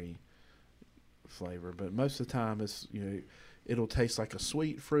blueberry flavor. But most of the time, it's it'll taste like a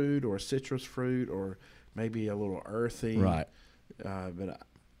sweet fruit or a citrus fruit or maybe a little earthy. Right. But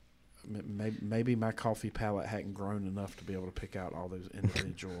maybe my coffee palate hadn't grown enough to be able to pick out all those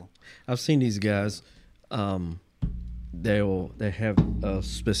individual. I've seen these guys. They have a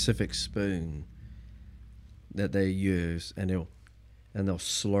specific spoon that they use, and they'll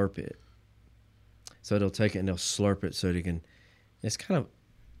slurp it. So they'll take it and they'll slurp it so they can. It's kind of,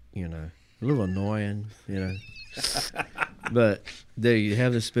 a little annoying, but they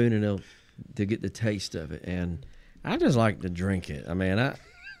have the spoon and they'll get the taste of it, and I just like to drink it. I mean,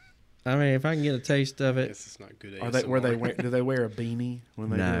 if I can get a taste of I it. guess it's not good. Do they wear a beanie when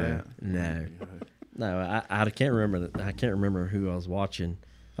they do that? No, I can't remember. I can't remember who I was watching.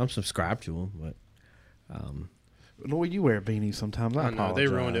 I'm subscribed to them, but. Lloyd, you wear a beanie sometimes. I apologize. They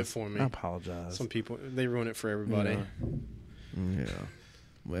ruined it for me. I apologize. Some people, they ruin it for everybody. Yeah.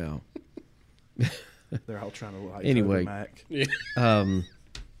 Well. They're all trying to like anyway. Mac. Yeah.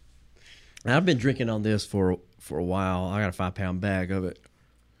 I've been drinking on this for a while. I got a 5-pound bag of it,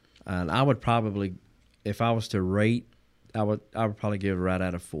 and I would probably, if I was to rate, I would probably give it right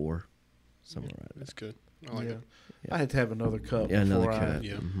out of 4, somewhere right. That's good. I like it. I had to have another cup. Yeah, before another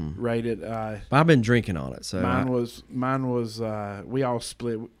cup. Rate it. But I've been drinking on it, so mine was. We all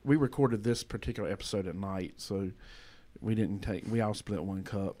split. We recorded this particular episode at night, so we didn't take. We all split 1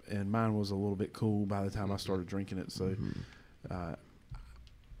 cup, and mine was a little bit cool by the time I started drinking it. So, I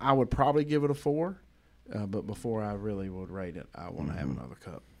would probably give it a 4, but before I really would rate it, I want to have another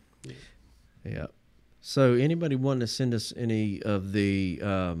cup. Yeah. So, anybody want to send us any of the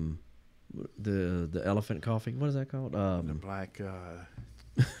elephant coffee? What is that called? The black.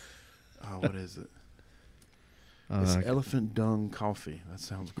 What is it? It's elephant dung coffee. That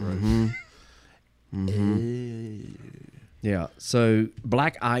sounds gross. Yeah. So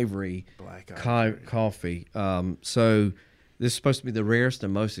black ivory, coffee. So this is supposed to be the rarest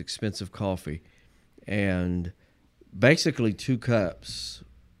and most expensive coffee, and basically 2 cups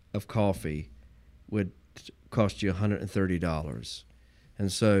of coffee would cost you $130,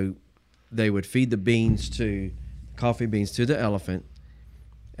 and so they would feed the coffee beans to the elephant,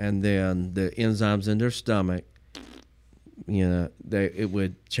 and then the enzymes in their stomach, it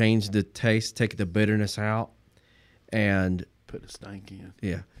would change the taste, take the bitterness out, and put the stank in.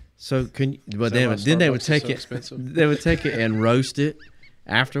 Yeah. So then they would take it. They would take it and roast it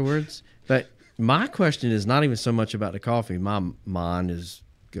afterwards. But my question is not even so much about the coffee. My mind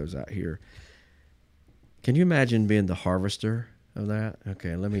goes out here. Can you imagine being the harvester of that?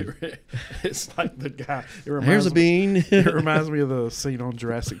 Okay, let me. It's like the guy. Here's a bean. It reminds me of the scene on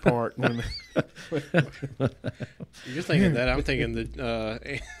Jurassic Park. When You're thinking that. I'm thinking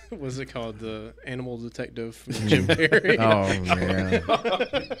the what's it called? The Animal Detective from Jim Carrey. Oh man.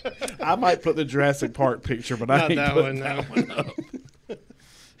 I might put the Jurassic Park picture, but I ain't putting that one up.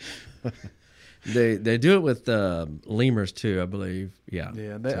 They do it with lemurs too, I believe. Yeah.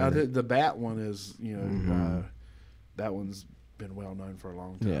 Yeah. The bat one is that one's been well known for a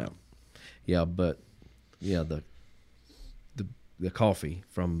long time. Yeah, but the coffee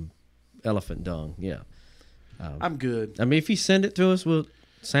from elephant dung. Yeah. I'm good. I mean, if you send it to us, we'll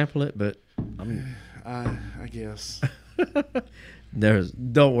sample it. But I guess.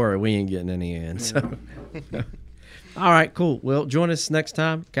 Don't worry, we ain't getting any in. Yeah. So, all right, cool. Well, join us next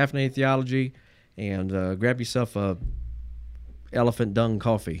time, Caffeinated Theology, and grab yourself a elephant dung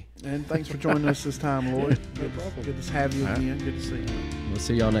coffee. And thanks for joining us this time, Loyd. Good to have you again. Good to see you. We'll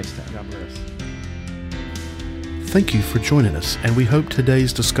see y'all next time. God bless. Thank you for joining us, and we hope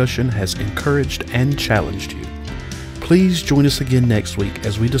today's discussion has encouraged and challenged you. Please join us again next week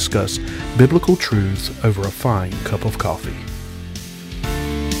as we discuss biblical truths over a fine cup of coffee.